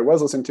 that's what I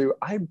was listening to.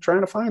 I'm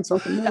trying to find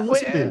something new to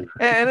listen to.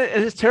 And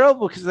it's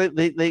terrible because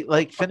they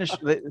like finish,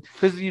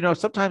 because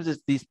sometimes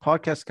these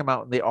podcasts come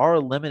out and they are a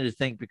limited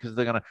thing because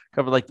they're going to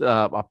cover like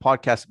a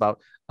podcast about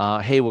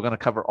hey, we're going to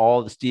cover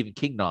all the Stephen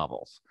King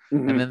novels,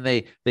 and then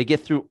they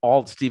get through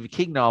all the Stephen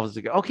King novels.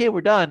 They go, okay, we're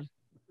done.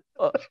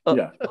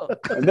 And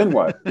then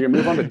what? You're gonna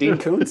move on to Dean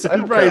Koontz?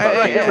 Right.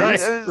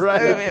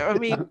 I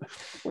mean,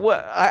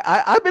 what?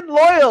 I've been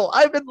loyal.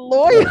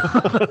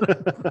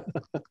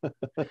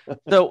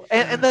 So,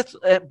 and that's.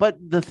 But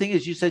the thing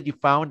is, you said you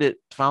found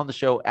the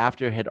show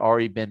after it had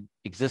already been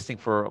existing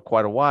for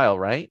quite a while,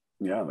 right?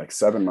 Yeah, like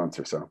 7 months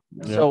or so.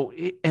 Yeah. So,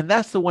 and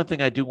that's the one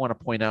thing I do want to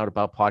point out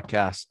about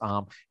podcasts,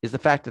 is the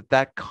fact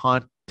that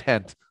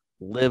content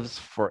lives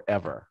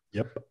forever.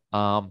 Yep.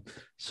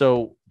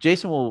 So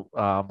Jason will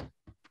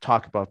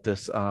talk about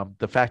this,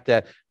 the fact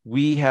that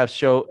we have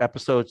show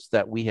episodes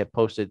that we had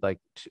posted like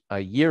a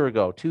year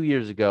ago, 2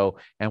 years ago,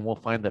 and we'll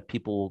find that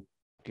people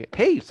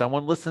hey,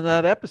 someone listened to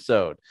that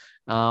episode,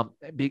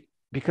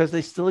 because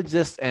they still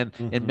exist, and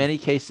in many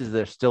cases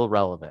they're still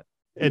relevant.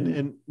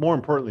 And more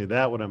importantly,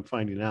 what I'm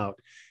finding out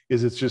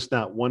is it's just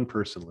not one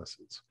person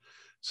listens.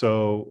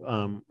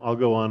 So I'll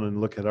go on and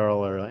look at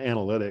all our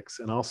analytics,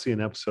 and I'll see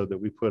an episode that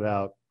we put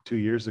out 2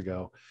 years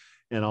ago,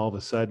 and all of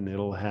a sudden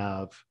it'll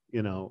have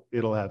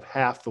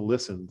half the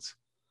listens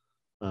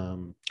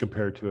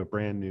compared to a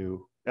brand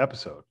new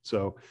episode.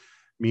 So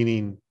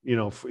meaning,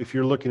 if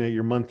you're looking at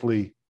your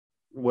monthly,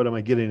 what am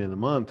I getting in a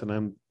month?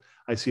 And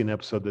I see an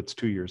episode that's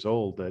 2 years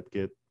old that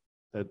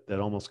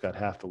almost got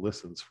half the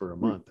listens for a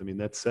month. I mean,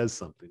 that says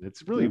something.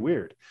 It's really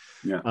weird.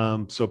 Yeah.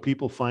 So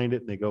people find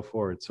it and they go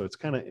forward. So it's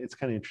kind of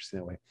interesting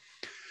that way.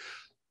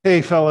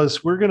 Hey,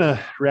 fellas, we're going to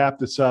wrap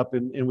this up.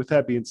 And with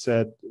that being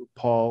said,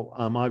 Paul,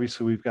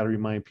 obviously we've got to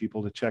remind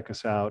people to check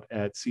us out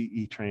at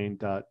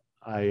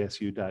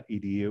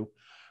cetrain.isu.edu.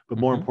 But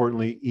more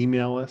importantly,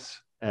 email us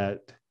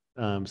at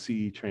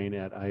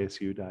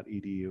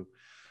cetrain@isu.edu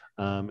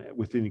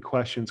with any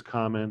questions,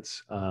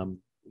 comments.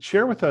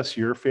 Share with us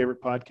your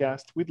favorite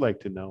podcast. We'd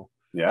like to know.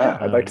 Yeah,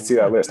 I'd like to see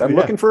that list. I'm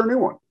looking for a new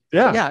one.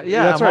 Yeah.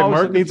 That's right.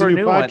 Mark needs a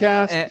new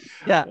podcast.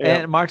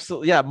 And Mark's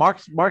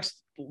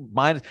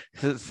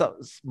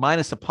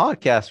minus a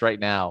podcast right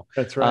now.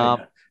 That's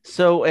right.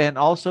 So, and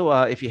also,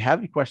 if you have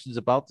any questions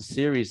about the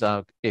series,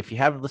 if you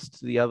haven't listened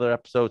to the other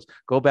episodes,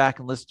 go back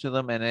and listen to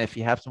them. And if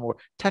you have some more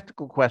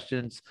technical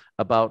questions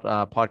about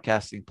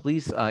podcasting,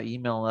 please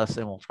email us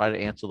and we'll try to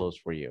answer those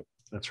for you.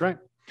 That's right.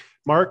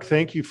 Mark,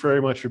 thank you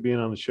very much for being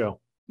on the show.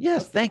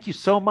 Yes, thank you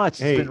so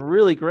much. It's been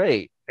really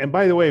great. And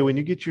by the way, when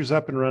you get yours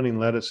up and running,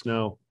 let us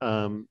know.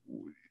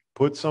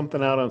 Put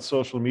something out on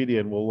social media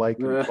and we'll like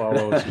and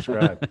follow and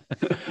subscribe.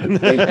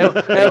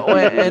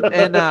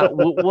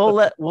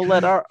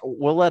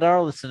 we'll let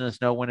our listeners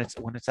know when it's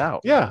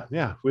out.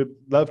 Yeah, we'd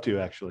love to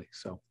actually.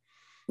 So,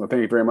 well,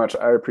 thank you very much.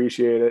 I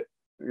appreciate it,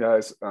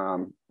 guys.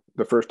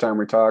 The first time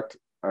we talked,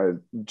 I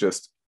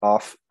just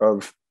off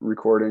of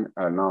recording,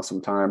 I had an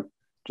awesome time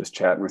just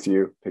chatting with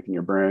you, picking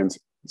your brains,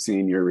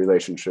 seeing your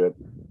relationship.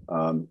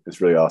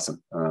 It's really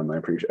awesome. I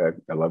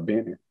love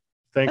being here.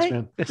 Thanks,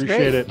 man.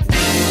 Appreciate it.